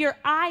 keep your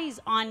eyes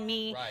on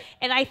me.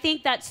 And I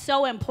think that's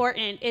so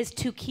important, is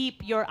to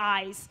keep your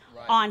eyes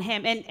on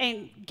him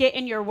and get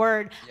in your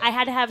word. I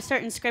had to have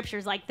certain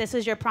scriptures, like this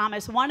is your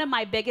promise. One of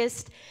my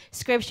biggest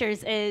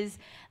scriptures is,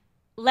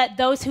 let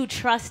those who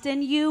trust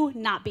in you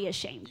not be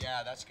ashamed.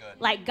 Yeah, that's good.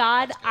 Like,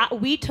 God,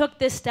 we took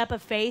this step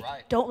of faith.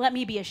 Don't let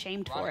me be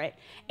ashamed for it.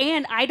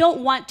 And I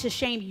don't want to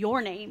shame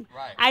your name.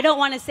 I don't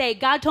want to say,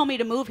 God told me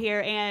to move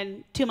here,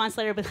 and 2 months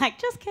later be like,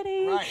 just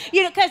kidding.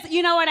 Because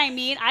you know what I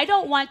mean? I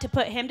don't want to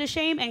put him to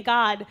shame, and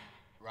God,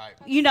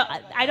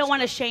 I don't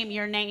want to shame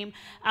your name.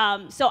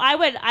 So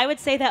I would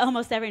say that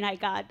almost every night.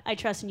 God, I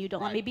trust in you.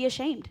 Don't let me be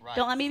ashamed.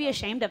 Don't let me be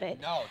ashamed of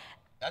it. No,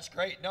 that's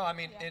great. No, I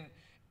mean,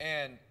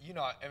 and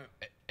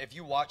if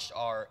you watched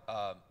our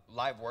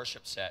live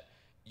worship set,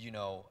 we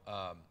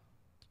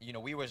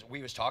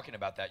was talking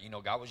about that.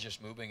 God was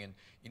just moving, and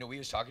we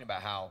was talking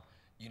about how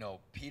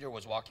Peter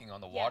was walking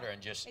on the water,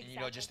 and just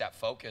just that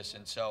focus.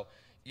 And so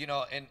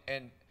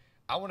and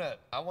I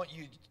want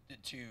you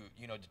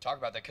to talk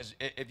about that, because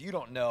if you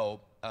don't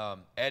know,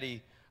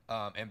 Eddie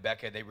and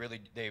Becca,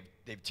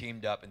 they've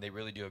teamed up, and they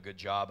really do a good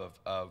job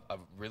of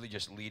really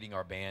just leading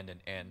our band,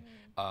 and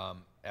I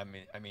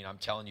mean I'm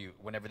telling you,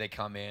 whenever they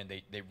come in,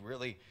 they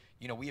really,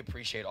 we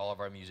appreciate all of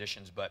our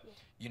musicians, but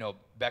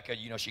Becca,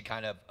 she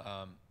kind of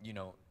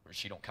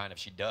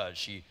she does,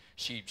 she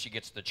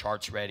gets the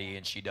charts ready,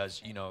 and she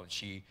does,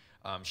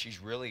 she's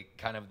really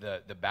kind of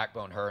the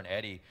backbone. Her and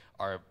Eddie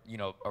are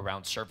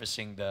around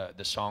surfacing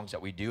the songs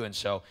that we do. And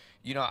so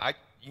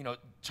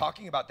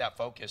talking about that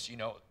focus,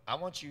 I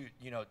want you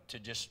to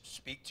just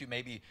speak to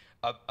maybe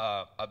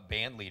a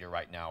band leader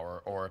right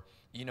now, or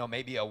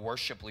maybe a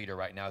worship leader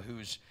right now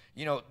who's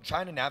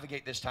trying to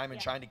navigate this time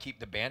and trying to keep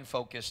the band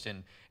focused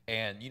and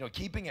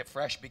keeping it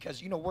fresh,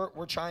 because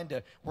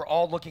we're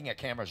all looking at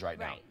cameras right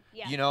now.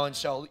 And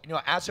so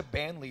as a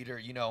band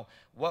leader,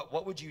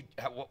 what would you,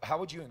 how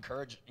would you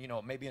encourage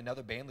maybe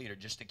another band leader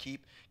just to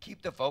keep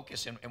the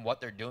focus in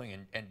what they're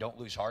doing, and don't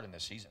lose heart in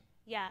this season?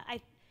 I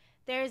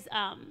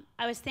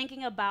was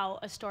thinking about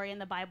a story in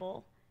the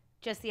Bible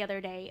just the other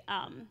day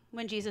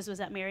when Jesus was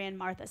at Mary and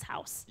Martha's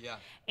house. Yeah.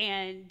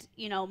 And,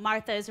 you know,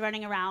 Martha is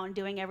running around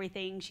doing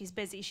everything. She's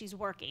busy. She's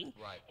working.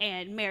 Right.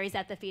 And Mary's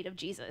at the feet of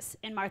Jesus.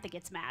 And Martha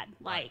gets mad.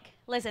 Right. Like,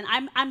 listen,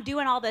 I'm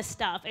doing all this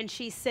stuff, and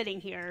she's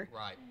sitting here.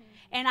 Right.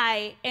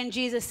 And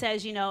Jesus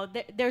says, you know,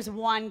 there's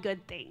one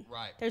good thing.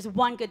 Right. There's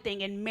one good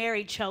thing, and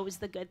Mary chose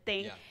the good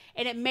thing. Yeah.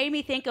 And it made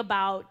me think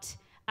about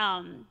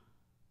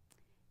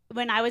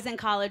when I was in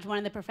college, one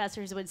of the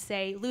professors would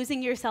say,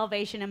 losing your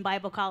salvation in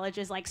Bible college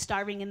is like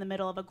starving in the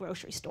middle of a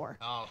grocery store.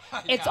 Oh,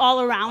 yeah. It's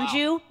all around Wow.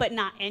 you, but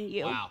not in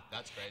you. Wow,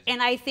 that's crazy.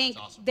 And I think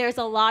That's awesome. there's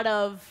a lot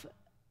of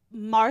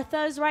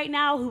Marthas right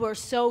now who are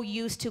so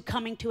used to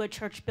coming to a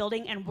church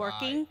building and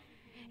working.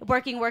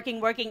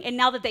 And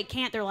now that they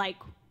can't, they're like,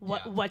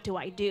 what do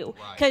I do?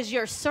 Right. Because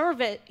your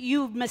service,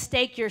 you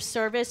mistake your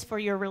service for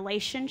your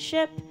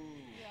relationship,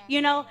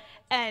 you know?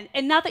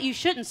 And not that you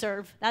shouldn't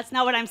serve. That's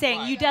not what I'm saying.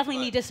 Right. You definitely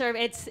Right. need to serve.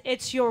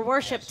 It's your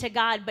worship Yes. to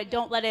God, but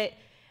don't let it,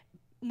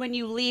 when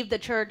you leave the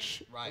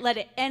church, Right. let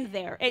it end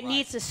there. It Right.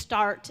 needs to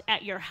start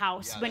at your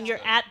house Yeah, when that's you're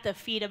good. at the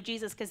feet of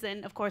Jesus, because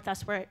then, of course,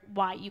 that's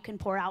why you can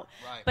pour out.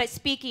 Right. But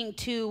speaking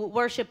to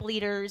worship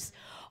leaders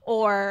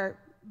or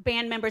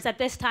band members at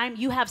this time,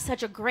 you have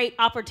such a great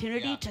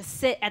opportunity Yeah. to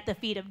sit at the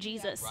feet of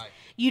Jesus. Right.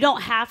 You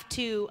don't have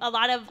to, a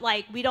lot of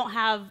we don't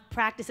have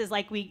practices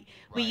like we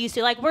Right. used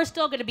to. Like, we're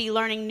still going to be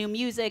learning new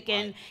music,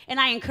 Right. and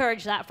I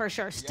encourage that for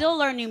sure. Still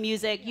learn new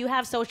music. You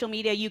have social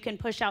media. You can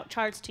push out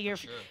charts to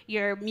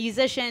your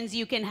musicians.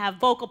 You can have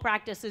vocal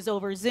practices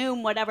over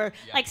Zoom, whatever.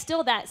 Yeah. Like,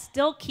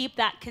 still keep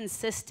that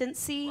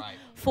consistency Right.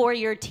 for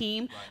your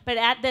team. Right. But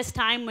at this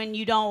time,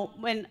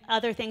 when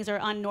other things are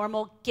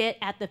unnormal, get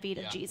at the feet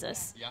of Yeah.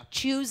 Jesus. Yeah.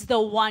 Choose the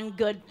one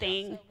good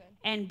thing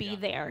and be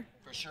there.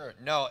 For sure.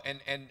 No,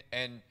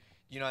 and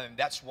you know, and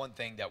that's one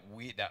thing that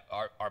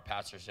our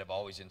pastors have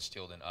always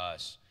instilled in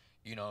us.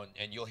 You know,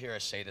 and you'll hear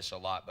us say this a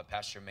lot, but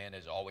Pastor Mann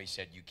has always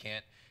said you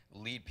can't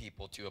lead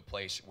people to a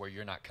place where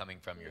you're not coming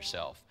from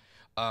yourself.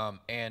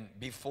 And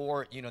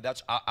before, you know,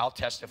 I'll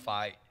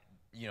testify,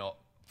 you know,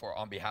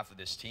 on behalf of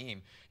this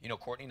team. You know,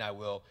 Courtney and I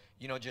will,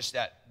 you know, just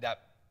that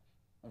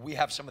we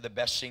have some of the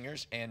best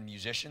singers and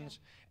musicians,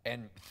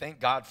 and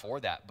thank God for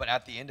that. But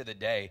at the end of the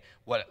day,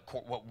 what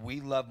we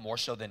love more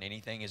so than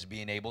anything is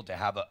being able to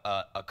have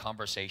a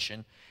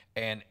conversation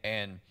and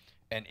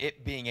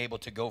it being able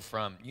to go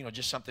from, you know,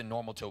 just something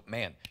normal to,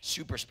 man,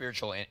 super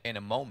spiritual in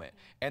a moment.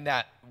 And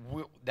that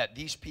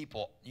these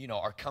people, you know,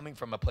 are coming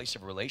from a place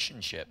of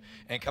relationship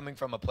and coming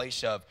from a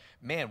place of,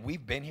 man,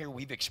 we've been here,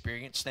 we've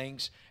experienced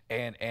things,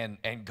 and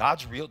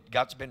God's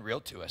been real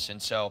to us.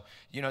 And so,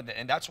 you know,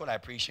 and that's what I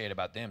appreciate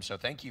about them. So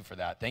thank you for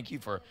that. Thank you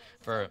for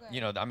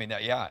you know, I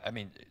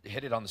mean,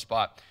 hit it on the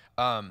spot.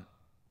 I'm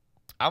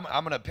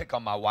going to pick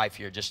on my wife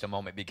here just a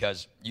moment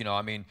because, you know,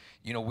 I mean,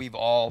 you know,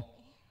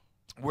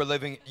 we're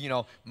living, you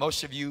know,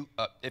 most of you,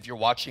 if you're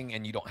watching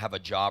and you don't have a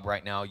job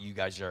right now, you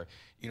guys are,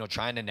 you know,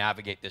 trying to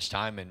navigate this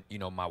time. And, you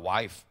know, my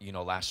wife, you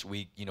know, last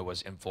week, you know,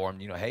 was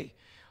informed, you know, hey,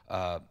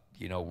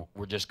 you know,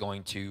 we're just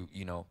going to,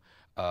 you know,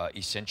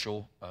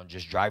 Essential,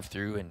 just drive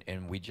through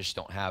and we just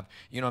don't have,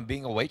 you know, and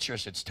being a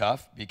waitress, it's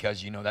tough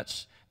because, you know,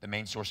 that's the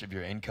main source of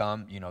your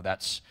income. You know,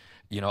 that's,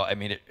 you know, I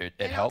mean, it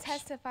helps. I'll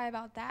testify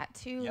about that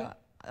too. Yeah.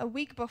 A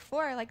week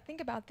before, like,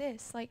 think about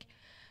this, like,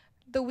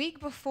 the week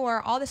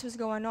before all this was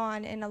going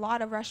on and a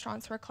lot of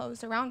restaurants were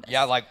closed around us.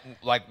 Yeah, like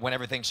when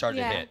everything started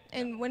to hit.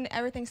 And when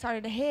everything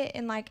started to hit,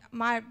 and like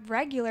my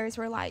regulars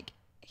were like,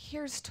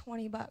 here's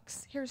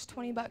 $20, here's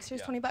 $20,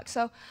 here's $20.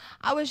 So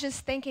I was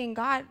just thanking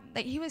God,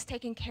 like, he was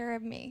taking care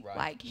of me. Right.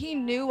 Like, he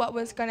knew what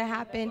was going to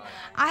happen.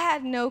 I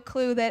had no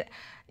clue that,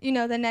 you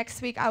know, the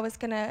next week I was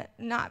going to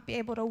not be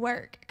able to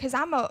work, because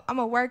I'm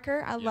a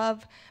worker. I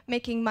love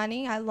making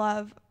money. I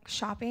love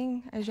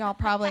shopping, as y'all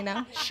probably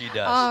know. She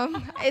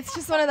does. It's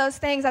just one of those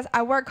things.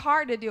 I work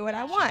hard to do what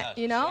I want,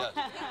 you know?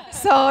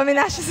 So, I mean,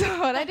 that's just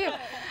what I do.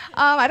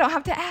 I don't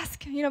have to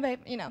ask, you know, babe,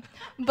 you know.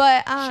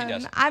 But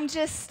does.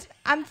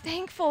 I'm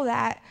thankful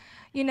that,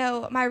 you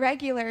know, my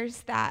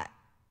regulars, that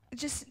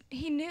just,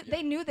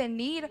 they knew the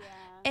need.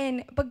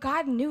 But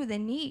God knew the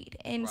need,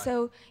 and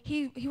so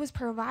he was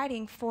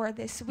providing for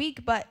this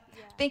week, but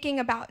thinking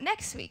about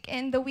next week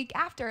and the week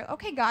after.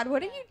 Okay, God,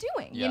 what are you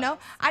doing? You know,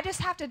 I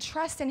just have to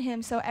trust in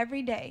him. So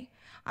every day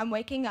I'm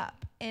waking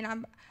up and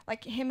I'm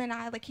like, him and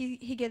I, like, he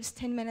gives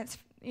 10 minutes,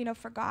 you know,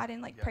 for God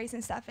and like praise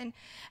and stuff, and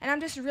I'm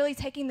just really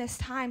taking this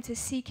time to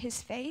seek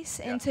his face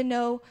and to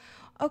know,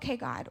 okay,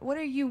 God, what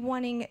are you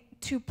wanting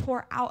to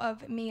pour out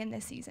of me in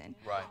this season?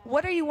 Right.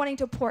 What are you wanting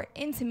to pour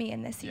into me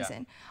in this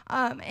season?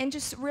 And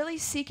just really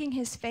seeking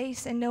his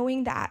face and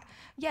knowing that,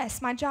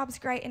 yes, my job's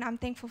great and I'm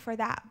thankful for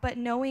that, but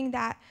knowing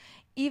that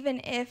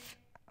even if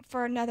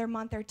for another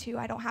month or two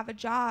I don't have a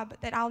job,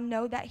 that I'll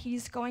know that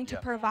he's going to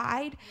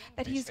provide,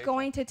 that he's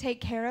going to take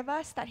care of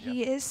us, that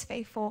he is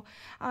faithful,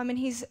 and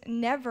he's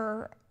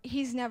never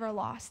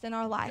lost in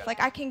our life.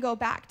 Like, I can go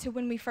back to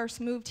when we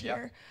first moved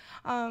here.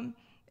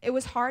 it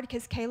was hard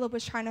because Caleb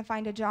was trying to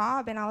find a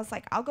job, and I was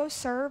like, I'll go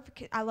serve.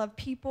 I love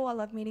people. I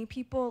love meeting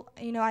people.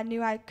 You know, I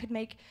knew I could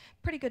make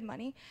pretty good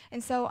money,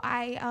 and so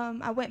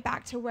I went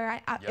back to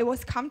where it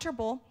was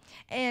comfortable,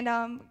 and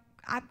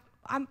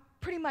I'm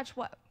pretty much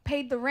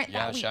paid the rent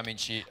that week. I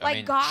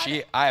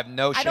mean, I have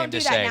no shame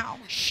to say now.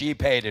 She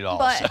paid it all.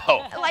 But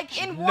so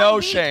like in no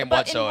one shame week,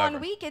 whatsoever. But in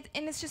 1 week,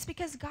 and it's just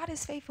because God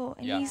is faithful,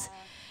 and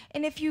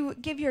and if you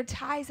give your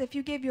tithes, if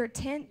you give your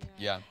tenth,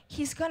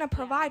 He's gonna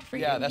provide for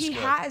you. That's He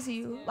good. has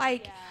you.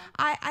 Like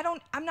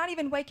I'm not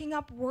even waking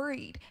up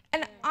worried.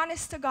 And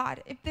honest to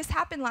God, if this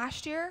happened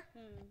last year,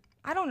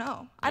 I don't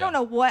know. I don't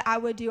know what I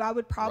would do. I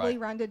would probably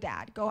run to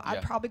Dad.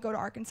 I'd probably go to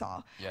Arkansas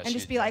and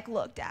just be like,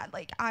 look, Dad,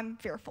 like I'm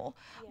fearful.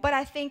 But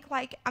I think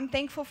like I'm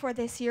thankful for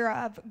this year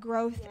of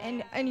growth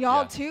and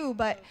y'all too.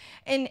 But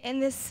in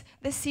this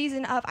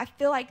season of, I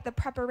feel like the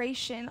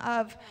preparation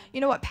of,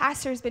 you know, what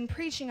Pastor's been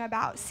preaching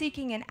about,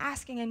 seeking and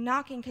asking and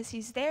knocking because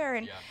He's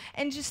there,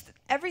 and just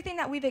everything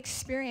that we've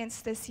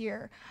experienced this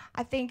year.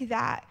 I think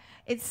that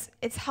it's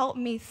helped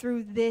me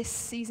through this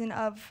season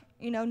of,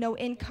 you know, no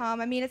income.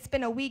 I mean, it's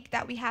been a week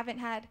that we haven't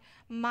had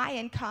my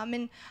income,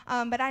 and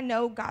but I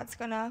know God's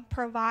gonna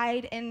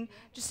provide, and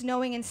just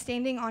knowing and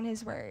standing on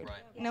His word,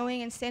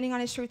 knowing and standing on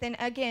His truth. And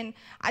again,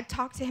 I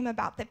talked to him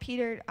about the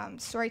Peter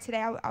story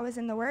today. I was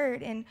in the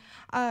Word, and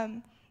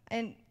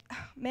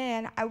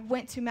man, I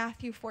went to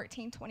Matthew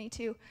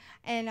 14:22,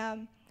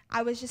 and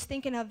I was just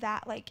thinking of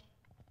that, like,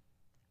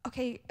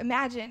 okay,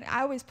 imagine,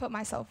 I always put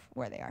myself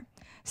where they are.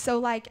 So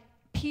like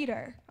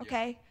Peter,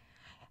 okay.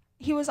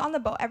 He was on the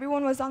boat.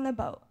 Everyone was on the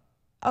boat.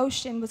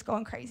 Ocean was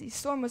going crazy.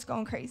 Storm was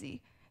going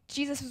crazy.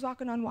 Jesus was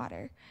walking on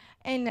water.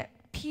 And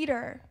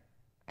Peter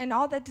and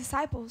all the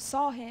disciples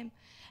saw him.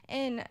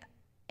 And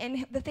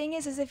the thing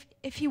is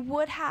if he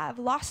would have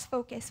lost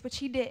focus, which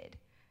he did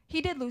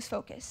lose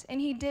focus. And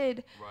he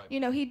did,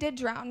 you know, he did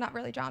drown. Not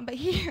really drown, but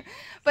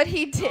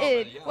he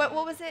did. What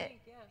was it?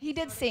 He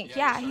did sink.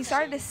 He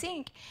started to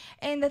sink.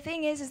 And the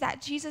thing is that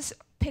Jesus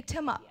picked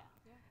him up.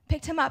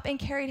 Picked him up and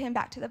carried him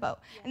back to the boat.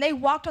 And they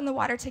walked on the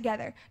water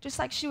together. Just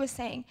like she was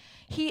saying,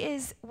 He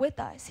is with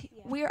us.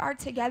 We are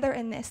together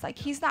in this. Like,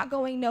 He's not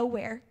going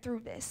nowhere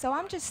through this. So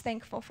I'm just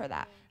thankful for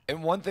that.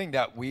 And one thing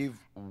that we've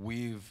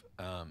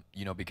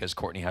you know, because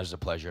Courtney has the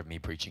pleasure of me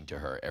preaching to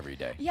her every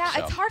day. Yeah,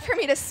 so. It's hard for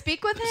me to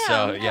speak with him.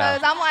 So,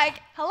 because I'm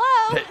like,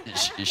 hello.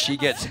 She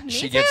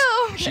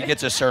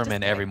gets a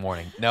sermon every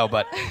morning. No,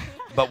 but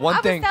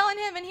one thing. I was telling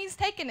him, and he's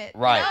taking it.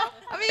 Right. You know?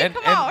 I mean,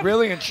 come on. And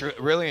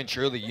really and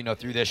truly, you know,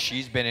 through this,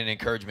 she's been an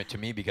encouragement to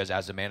me, because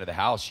as a man of the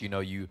house, you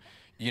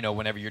know,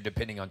 whenever you're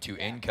depending on two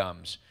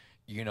incomes,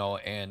 you know,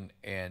 and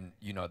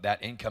you know,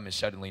 that income is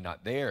suddenly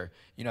not there,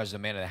 you know, as a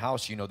man of the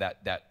house, you know,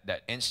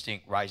 that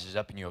instinct rises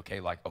up in you. Okay,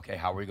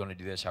 how are we going to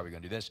do this? How are we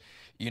going to do this?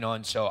 You know,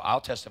 and so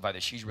I'll testify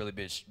that she's really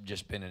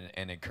just been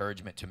an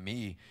encouragement to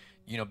me,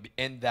 you know,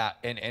 in that,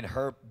 and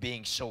her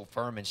being so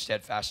firm and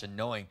steadfast and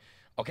knowing,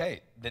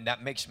 okay, then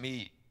that makes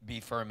me be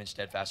firm and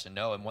steadfast and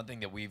know. And one thing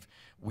that we've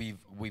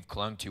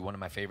clung to, one of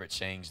my favorite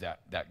sayings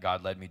that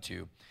God led me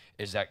to,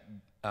 is that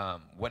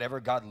whatever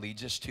God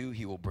leads us to,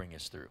 He will bring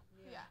us through.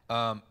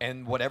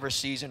 And whatever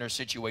season or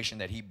situation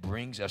that He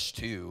brings us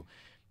to,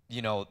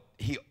 you know,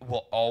 He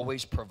will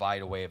always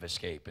provide a way of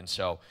escape. And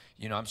so,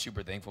 you know, I'm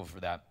super thankful for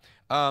that.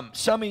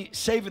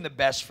 Saving the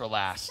best for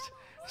last.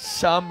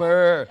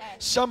 Summer.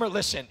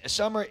 Listen,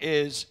 summer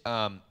is,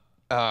 and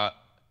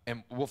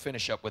we'll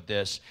finish up with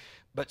this,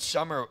 but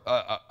summer,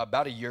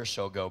 about a year or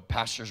so ago,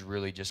 pastors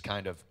really just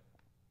kind of,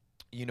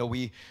 you know,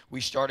 we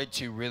started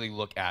to really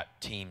look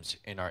at teams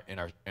in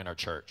our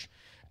church,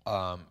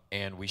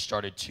 and we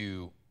started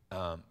to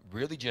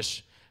really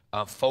just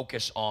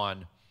focus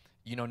on,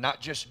 you know, not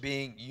just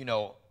being, you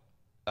know,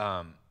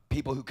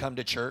 people who come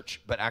to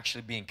church, but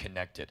actually being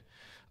connected.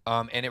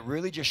 And it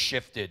really just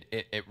shifted.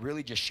 It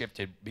really just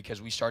shifted because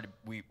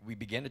we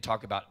began to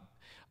talk about,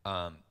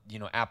 you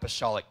know,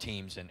 apostolic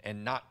teams,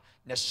 and not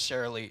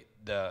necessarily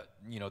the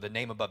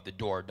name above the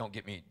door. Don't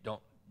get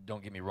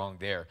me wrong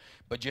there,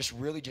 but just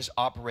really just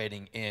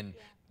operating in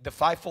the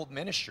fivefold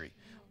ministry,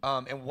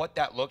 and what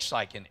that looks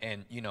like,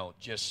 and you know,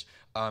 just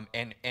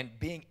and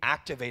being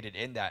activated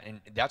in that.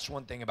 And that's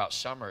one thing about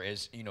Summer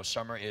is, you know,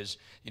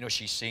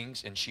 she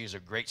sings, and she is a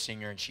great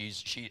singer, and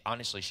she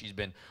honestly, she's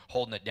been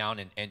holding it down,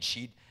 and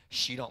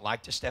she don't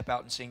like to step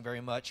out and sing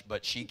very much,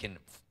 but she can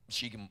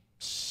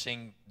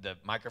sing the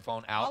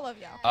microphone out. All of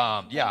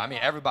y'all. Yeah, I mean,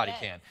 everybody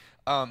can.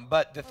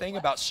 But the thing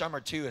about Summer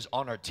too is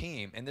on our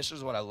team, and this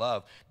is what I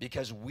love,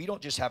 because we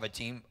don't just have a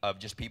team of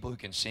just people who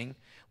can sing.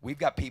 We've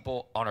got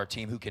people on our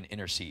team who can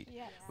intercede.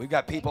 Yes. We've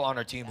got people on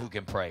our team who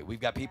can pray. We've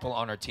got people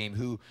on our team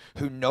who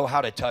know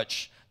how to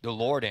touch the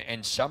Lord.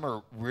 And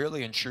Summer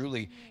really and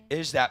truly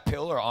is that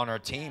pillar on our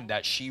team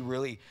that she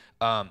really,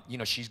 you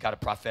know, she's got a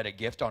prophetic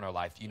gift on her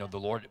life. You know, the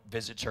Lord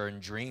visits her in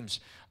dreams,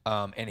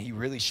 and He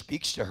really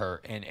speaks to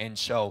her. And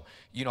so,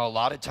 you know, a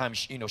lot of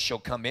times, you know, she'll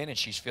come in and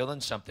she's feeling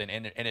something,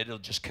 and it'll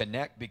just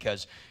connect,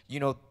 because, you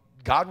know,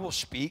 God will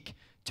speak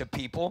to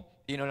people.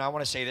 You know, and I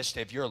want to say this,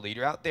 if you're a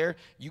leader out there,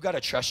 you got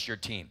to trust your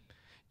team.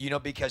 You know,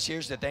 because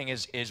here's the thing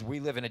is we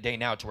live in a day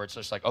now to where it's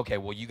just like, okay,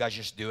 well, you guys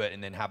just do it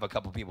and then have a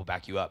couple people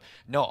back you up.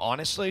 No,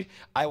 honestly,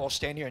 I will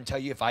stand here and tell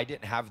you, if I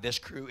didn't have this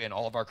crew and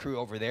all of our crew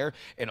over there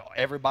and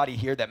everybody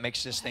here that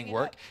makes this thing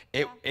work,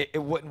 it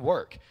wouldn't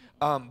work.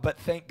 But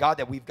thank God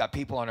that we've got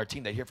people on our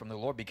team that hear from the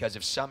Lord, because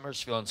if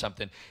Summer's feeling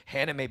something,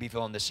 Hannah may be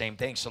feeling the same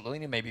thing,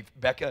 Selena maybe,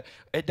 Becca,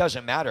 it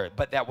doesn't matter.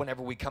 But that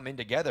whenever we come in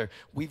together,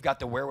 we've got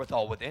the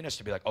wherewithal within us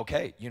to be like,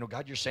 okay, you know,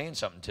 God, you're saying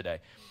something today.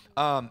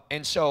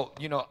 And so,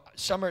 you know,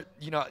 Summer,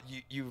 you know,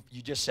 you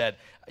just said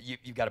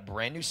you've got a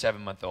brand new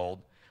 7-month-old,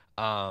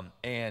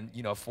 and,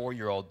 you know, a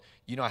 4-year-old.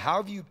 You know,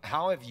 how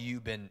have you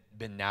been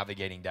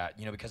navigating that?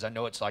 You know, because I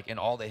know it's like in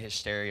all the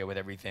hysteria with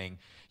everything,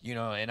 you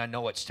know, and I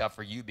know it's tough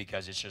for you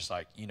because it's just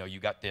like, you know,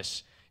 you got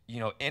this, you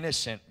know,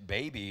 innocent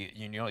baby,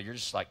 you know, you're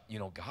just like, you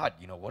know, God,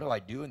 you know, what do I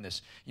do in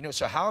this? You know,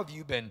 so how have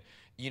you been,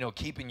 you know,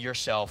 keeping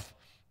yourself,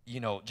 you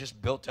know,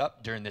 just built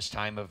up during this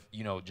time of,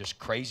 you know, just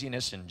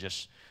craziness and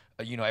just,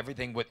 you know,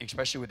 everything with,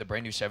 especially with the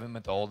brand new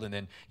 7-month-old, and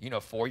then, you know,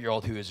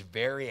 4-year-old who is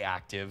very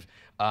active,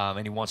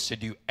 and he wants to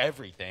do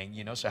everything,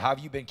 you know. So how have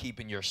you been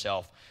keeping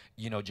yourself,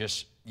 you know,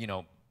 just, you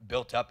know,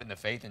 built up in the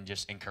faith and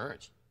just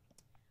encouraged?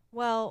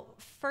 Well,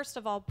 first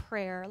of all,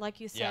 prayer, like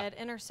you said,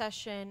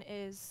 intercession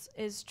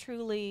is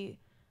truly,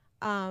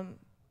 I'll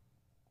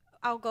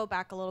go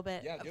back a little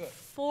bit. Yeah, do it.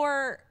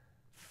 For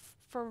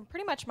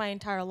pretty much my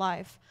entire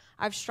life,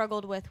 I've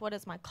struggled with what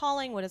is my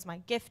calling, what is my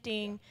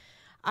gifting.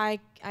 I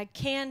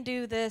can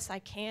do this, I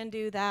can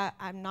do that.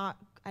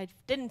 I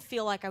didn't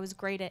feel like I was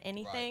great at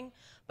anything, right.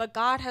 But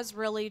God has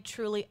really,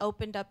 truly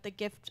opened up the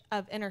gift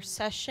of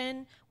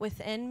intercession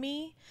within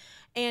me.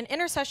 And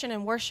intercession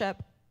and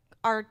worship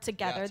are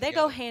together. They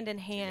go hand in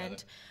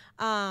hand.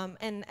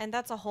 And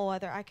that's a whole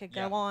other, I could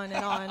go on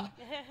and on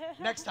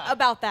next time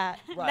about that,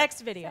 right.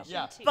 Next video.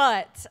 Yeah.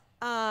 But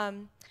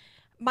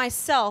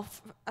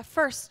myself,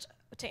 first,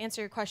 to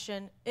answer your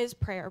question, is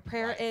prayer.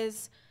 Prayer right.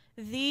 is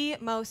the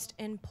most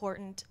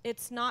important.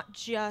 It's not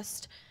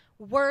just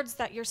words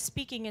that you're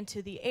speaking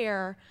into the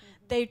air.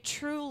 Mm-hmm. They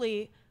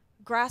truly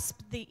grasp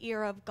the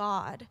ear of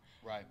God.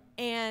 Right.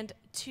 And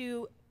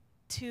to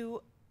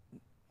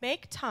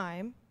make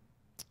time,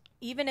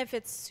 even if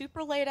it's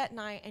super late at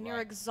night and right.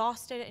 you're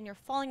exhausted and you're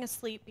falling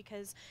asleep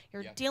because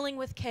you're yeah. dealing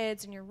with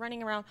kids and you're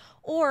running around,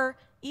 or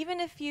even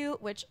if you,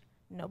 which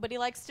nobody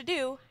likes to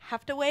do,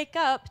 have to wake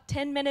up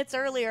 10 minutes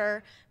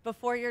earlier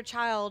before your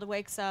child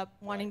wakes up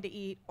wanting right. to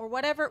eat, or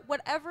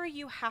whatever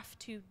you have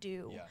to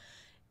do. Yeah.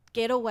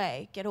 Get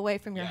away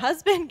from your yeah.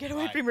 husband, get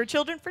away right. from your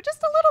children for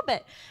just a little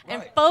bit,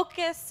 and right.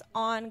 focus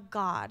on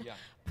God. Yeah.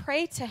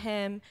 Pray to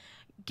Him.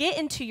 Get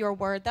into your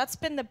word. That's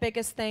been the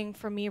biggest thing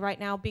for me right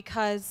now,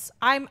 because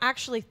I'm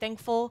actually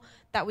thankful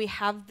that we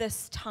have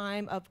this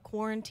time of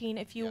quarantine,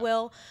 if you yeah.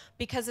 will,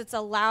 because it's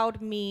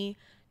allowed me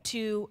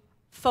to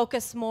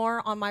focus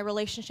more on my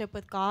relationship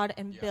with God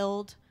and yeah.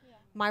 build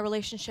my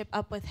relationship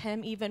up with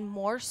Him even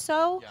more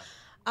so,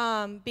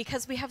 yeah.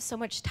 because we have so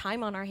much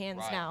time on our hands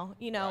right. now.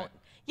 You know, right.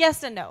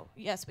 yes and no.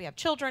 Yes, we have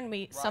children.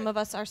 right. Some of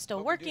us are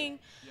still working,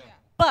 yeah.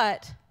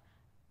 but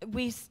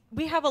we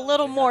have a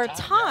little more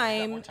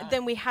time, more time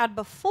than we had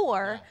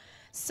before. Yeah.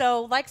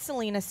 So like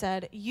Selena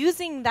said,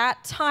 using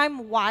that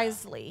time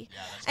wisely,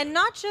 and good.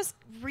 not just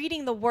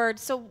reading the word.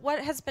 So what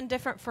has been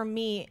different for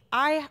me,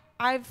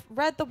 I've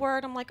read the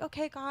word. I'm like,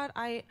 okay, God,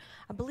 I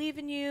believe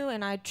in you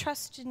and I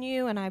trust in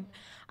you, and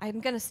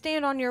I'm going to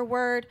stand on your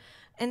word.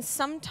 And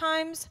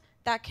sometimes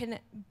that can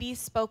be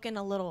spoken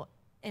a little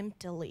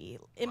emptily.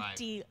 Yeah.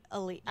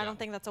 I don't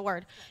think that's a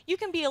word. You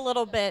can be a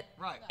little bit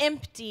right.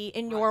 empty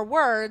in right. your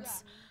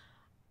words. Yeah.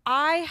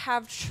 I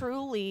have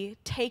truly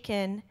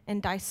taken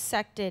and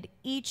dissected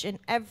each and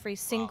every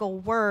single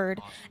word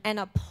awesome. And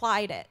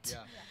applied it.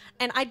 Yeah.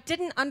 And I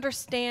didn't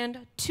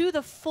understand to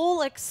the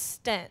full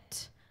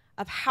extent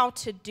of how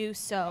to do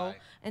so right.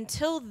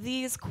 until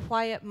these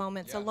quiet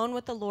moments yeah. alone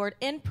with the Lord,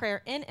 in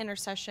prayer, in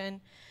intercession.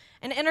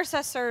 And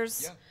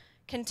intercessors yeah.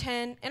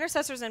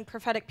 Intercessors and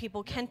prophetic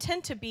people can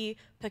tend to be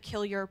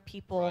peculiar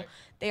people. Right.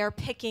 They are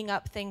picking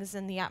up things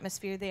in the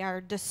atmosphere. They are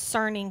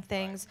discerning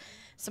things. Right.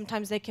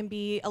 Sometimes they can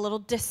be a little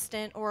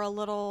distant or a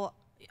little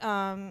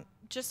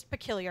just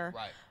peculiar.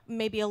 Right.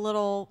 Maybe a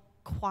little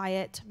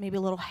quiet, maybe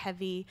a little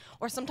heavy.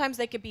 Or sometimes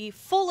they could be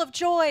full of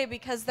joy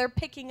because they're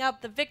picking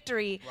up the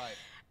victory.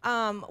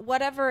 Right.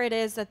 Whatever it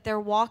is that they're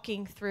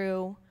walking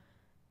through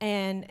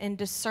and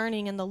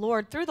discerning in the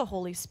Lord through the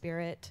Holy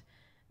Spirit,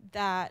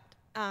 that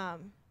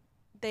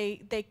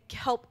they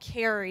help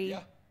carry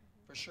Yeah,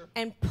 for sure.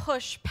 and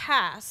push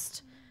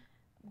past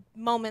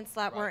moments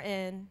that Right. we're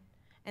in,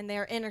 and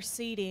they're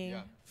interceding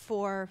Yeah.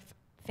 for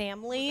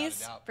families,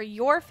 Without a doubt. for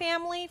your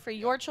family, for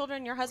your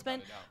children, your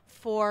husband, Without a doubt.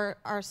 for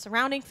our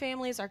surrounding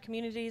families, our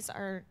communities,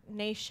 our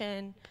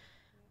nation.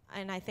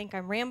 And I think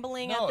I'm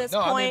rambling at this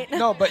point. I mean,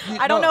 no, but you,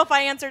 I don't know if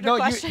I answered your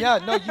question.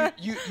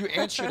 You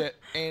answered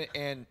it,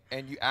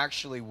 and you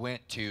actually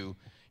went to,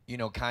 you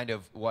know, kind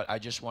of what I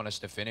just want us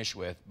to finish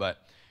with.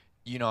 But,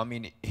 you know, I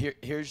mean,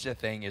 here's the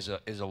thing: is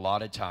a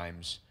lot of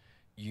times,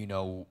 you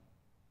know,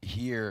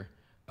 here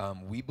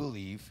we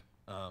believe,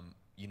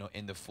 you know,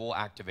 in the full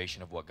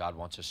activation of what God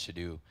wants us to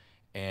do.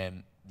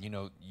 And, you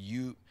know,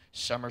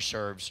 Summer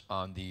serves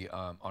on the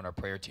on our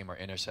prayer team, our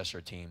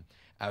intercessor team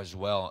as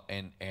well.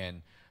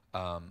 And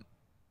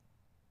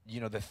you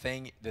know, the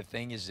thing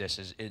is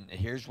this, and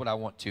here's what I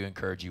want to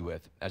encourage you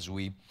with as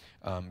we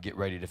get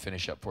ready to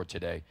finish up for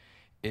today,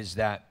 is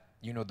that,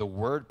 you know, the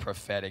word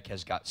prophetic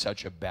has got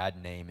such a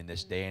bad name in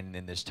this day and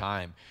in this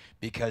time,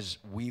 because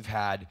we've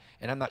had,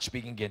 and I'm not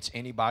speaking against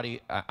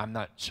anybody, I'm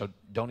not, so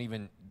don't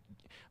even,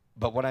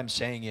 but what I'm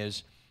saying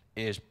is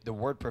the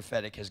word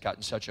prophetic has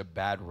gotten such a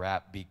bad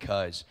rap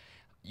because,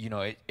 you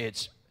know,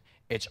 it's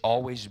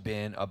always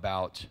been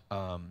about,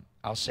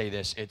 I'll say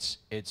this,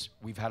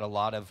 we've had a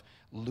lot of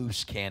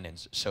loose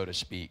cannons, so to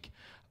speak,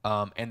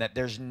 and that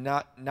there's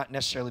not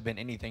necessarily been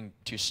anything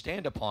to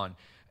stand upon.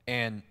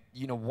 And,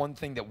 you know, one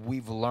thing that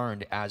we've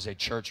learned as a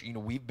church, you know,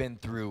 we've been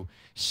through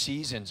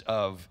seasons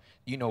of,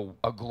 you know,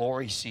 a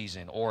glory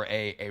season, or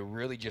a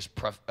really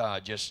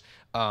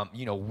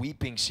you know,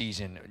 weeping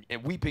season,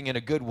 weeping in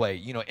a good way,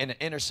 you know, in an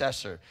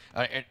intercession,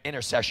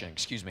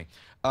 excuse me.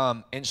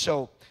 And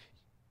so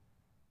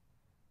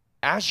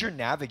as you're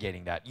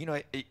navigating that, you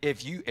know,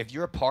 if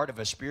you're a part of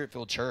a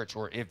Spirit-filled church,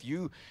 or if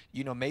you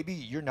know, maybe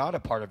you're not a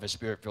part of a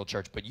Spirit-filled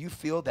church, but you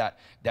feel that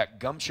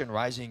gumption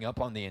rising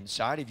up on the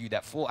inside of you,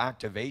 that full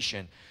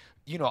activation,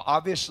 you know,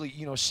 obviously,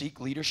 you know,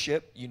 seek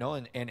leadership, you know,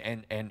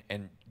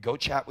 and go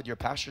chat with your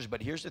pastors.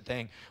 But here's the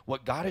thing,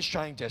 what God is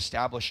trying to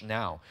establish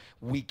now,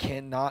 we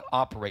cannot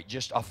operate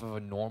just off of a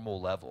normal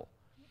level.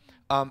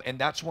 And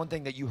that's one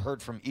thing that you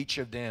heard from each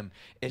of them,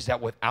 is that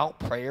without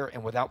prayer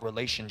and without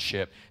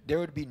relationship, there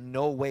would be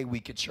no way we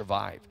could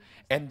survive.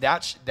 And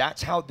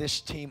that's how this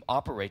team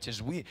operates.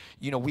 Is we're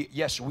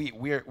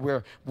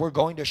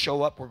going to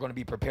show up. We're going to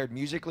be prepared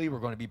musically. We're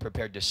going to be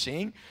prepared to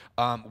sing.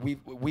 We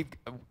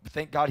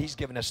thank God He's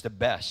given us the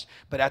best.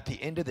 But at the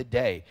end of the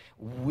day,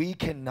 we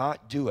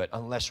cannot do it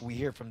unless we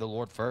hear from the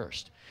Lord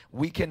first.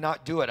 We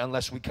cannot do it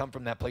unless we come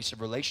from that place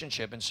of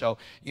relationship. And so,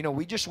 you know,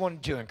 we just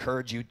wanted to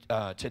encourage you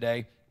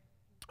today.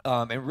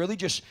 And really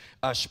just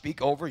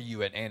speak over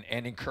you and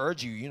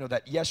encourage you, you know,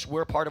 that yes,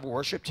 we're part of a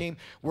worship team.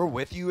 We're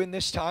with you in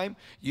this time.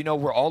 You know,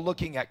 we're all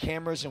looking at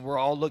cameras, and we're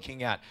all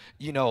looking at,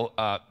 you know,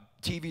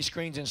 TV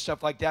screens and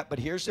stuff like that. But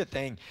here's the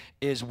thing,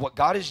 is what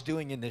God is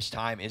doing in this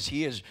time is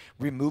He is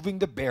removing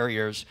the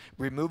barriers,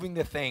 removing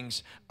the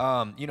things.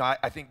 You know,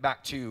 I think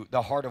back to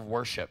the heart of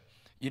worship.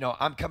 You know,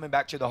 I'm coming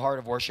back to the heart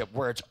of worship,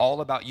 where it's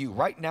all about you.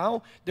 Right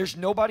now, there's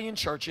nobody in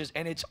churches,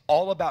 and it's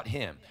all about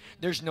Him.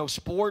 There's no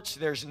sports.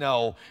 There's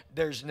no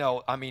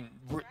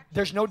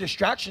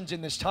distractions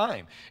in this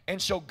time. And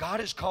so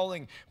God is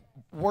calling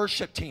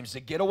worship teams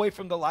to get away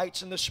from the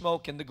lights and the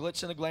smoke and the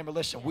glitz and the glamour.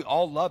 Listen, we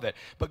all love it,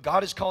 but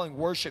God is calling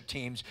worship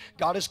teams.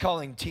 God is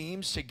calling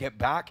teams to get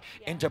back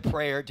into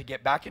prayer, to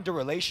get back into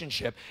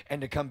relationship,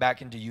 and to come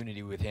back into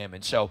unity with Him.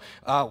 And so,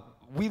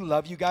 we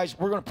love you guys.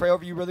 We're going to pray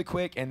over you really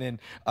quick, and then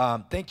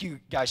thank you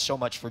guys so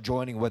much for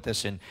joining with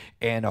us,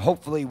 and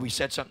hopefully we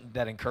said something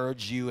that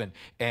encouraged you,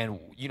 and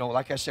you know,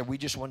 like I said, we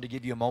just wanted to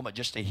give you a moment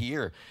just to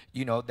hear,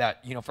 you know,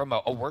 that, you know, from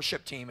a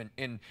worship team,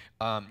 and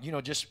you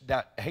know, just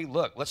that, hey,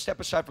 look, let's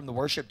step aside from the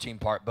worship team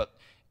part, but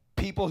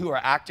people who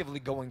are actively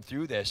going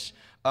through this,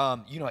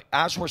 you know,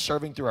 as we're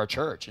serving through our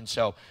church. And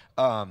so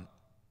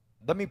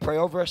let me pray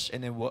over us,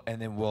 and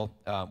then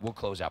we'll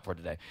close out for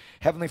today.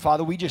 Heavenly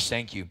Father, we just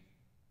thank you.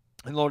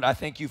 And Lord, I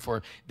thank you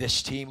for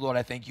this team. Lord,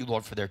 I thank you,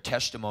 Lord, for their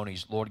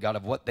testimonies, Lord God,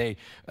 of what they,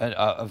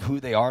 of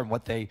who they are and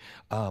what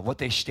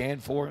they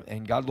stand for.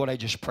 And God, Lord, I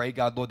just pray,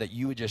 God, Lord, that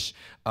you would just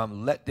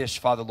let this,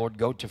 Father, Lord,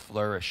 go to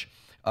flourish.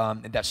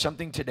 And that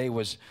something today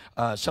was,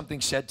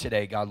 something said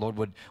today, God, Lord,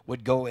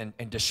 would go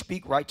and to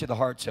speak right to the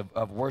hearts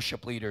of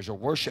worship leaders or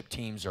worship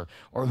teams or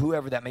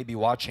whoever that may be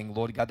watching,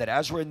 Lord God, that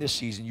as we're in this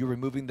season, you're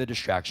removing the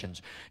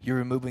distractions. You're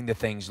removing the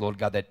things, Lord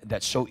God,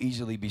 that so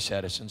easily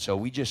beset us. And so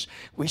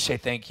we say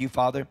thank you,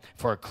 Father,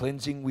 for a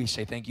cleansing. We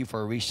say thank you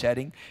for a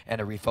resetting and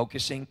a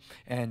refocusing.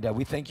 And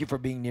we thank you for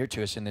being near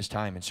to us in this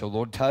time. And so,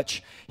 Lord,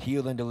 touch,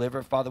 heal, and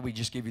deliver. Father, we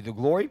just give you the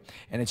glory.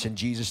 And it's in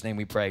Jesus' name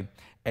we pray.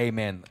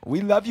 Amen.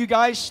 We love you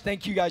guys.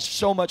 Thank you guys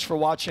so much for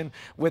watching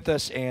with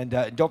us.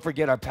 And don't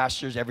forget, our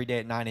pastors every day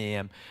at 9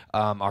 a.m.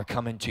 Are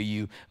coming to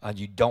you.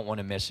 You don't want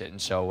to miss it.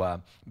 And so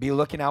be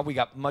looking out. We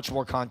got much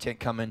more content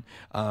coming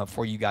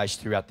for you guys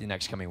throughout the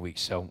next coming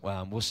weeks. So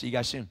we'll see you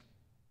guys soon.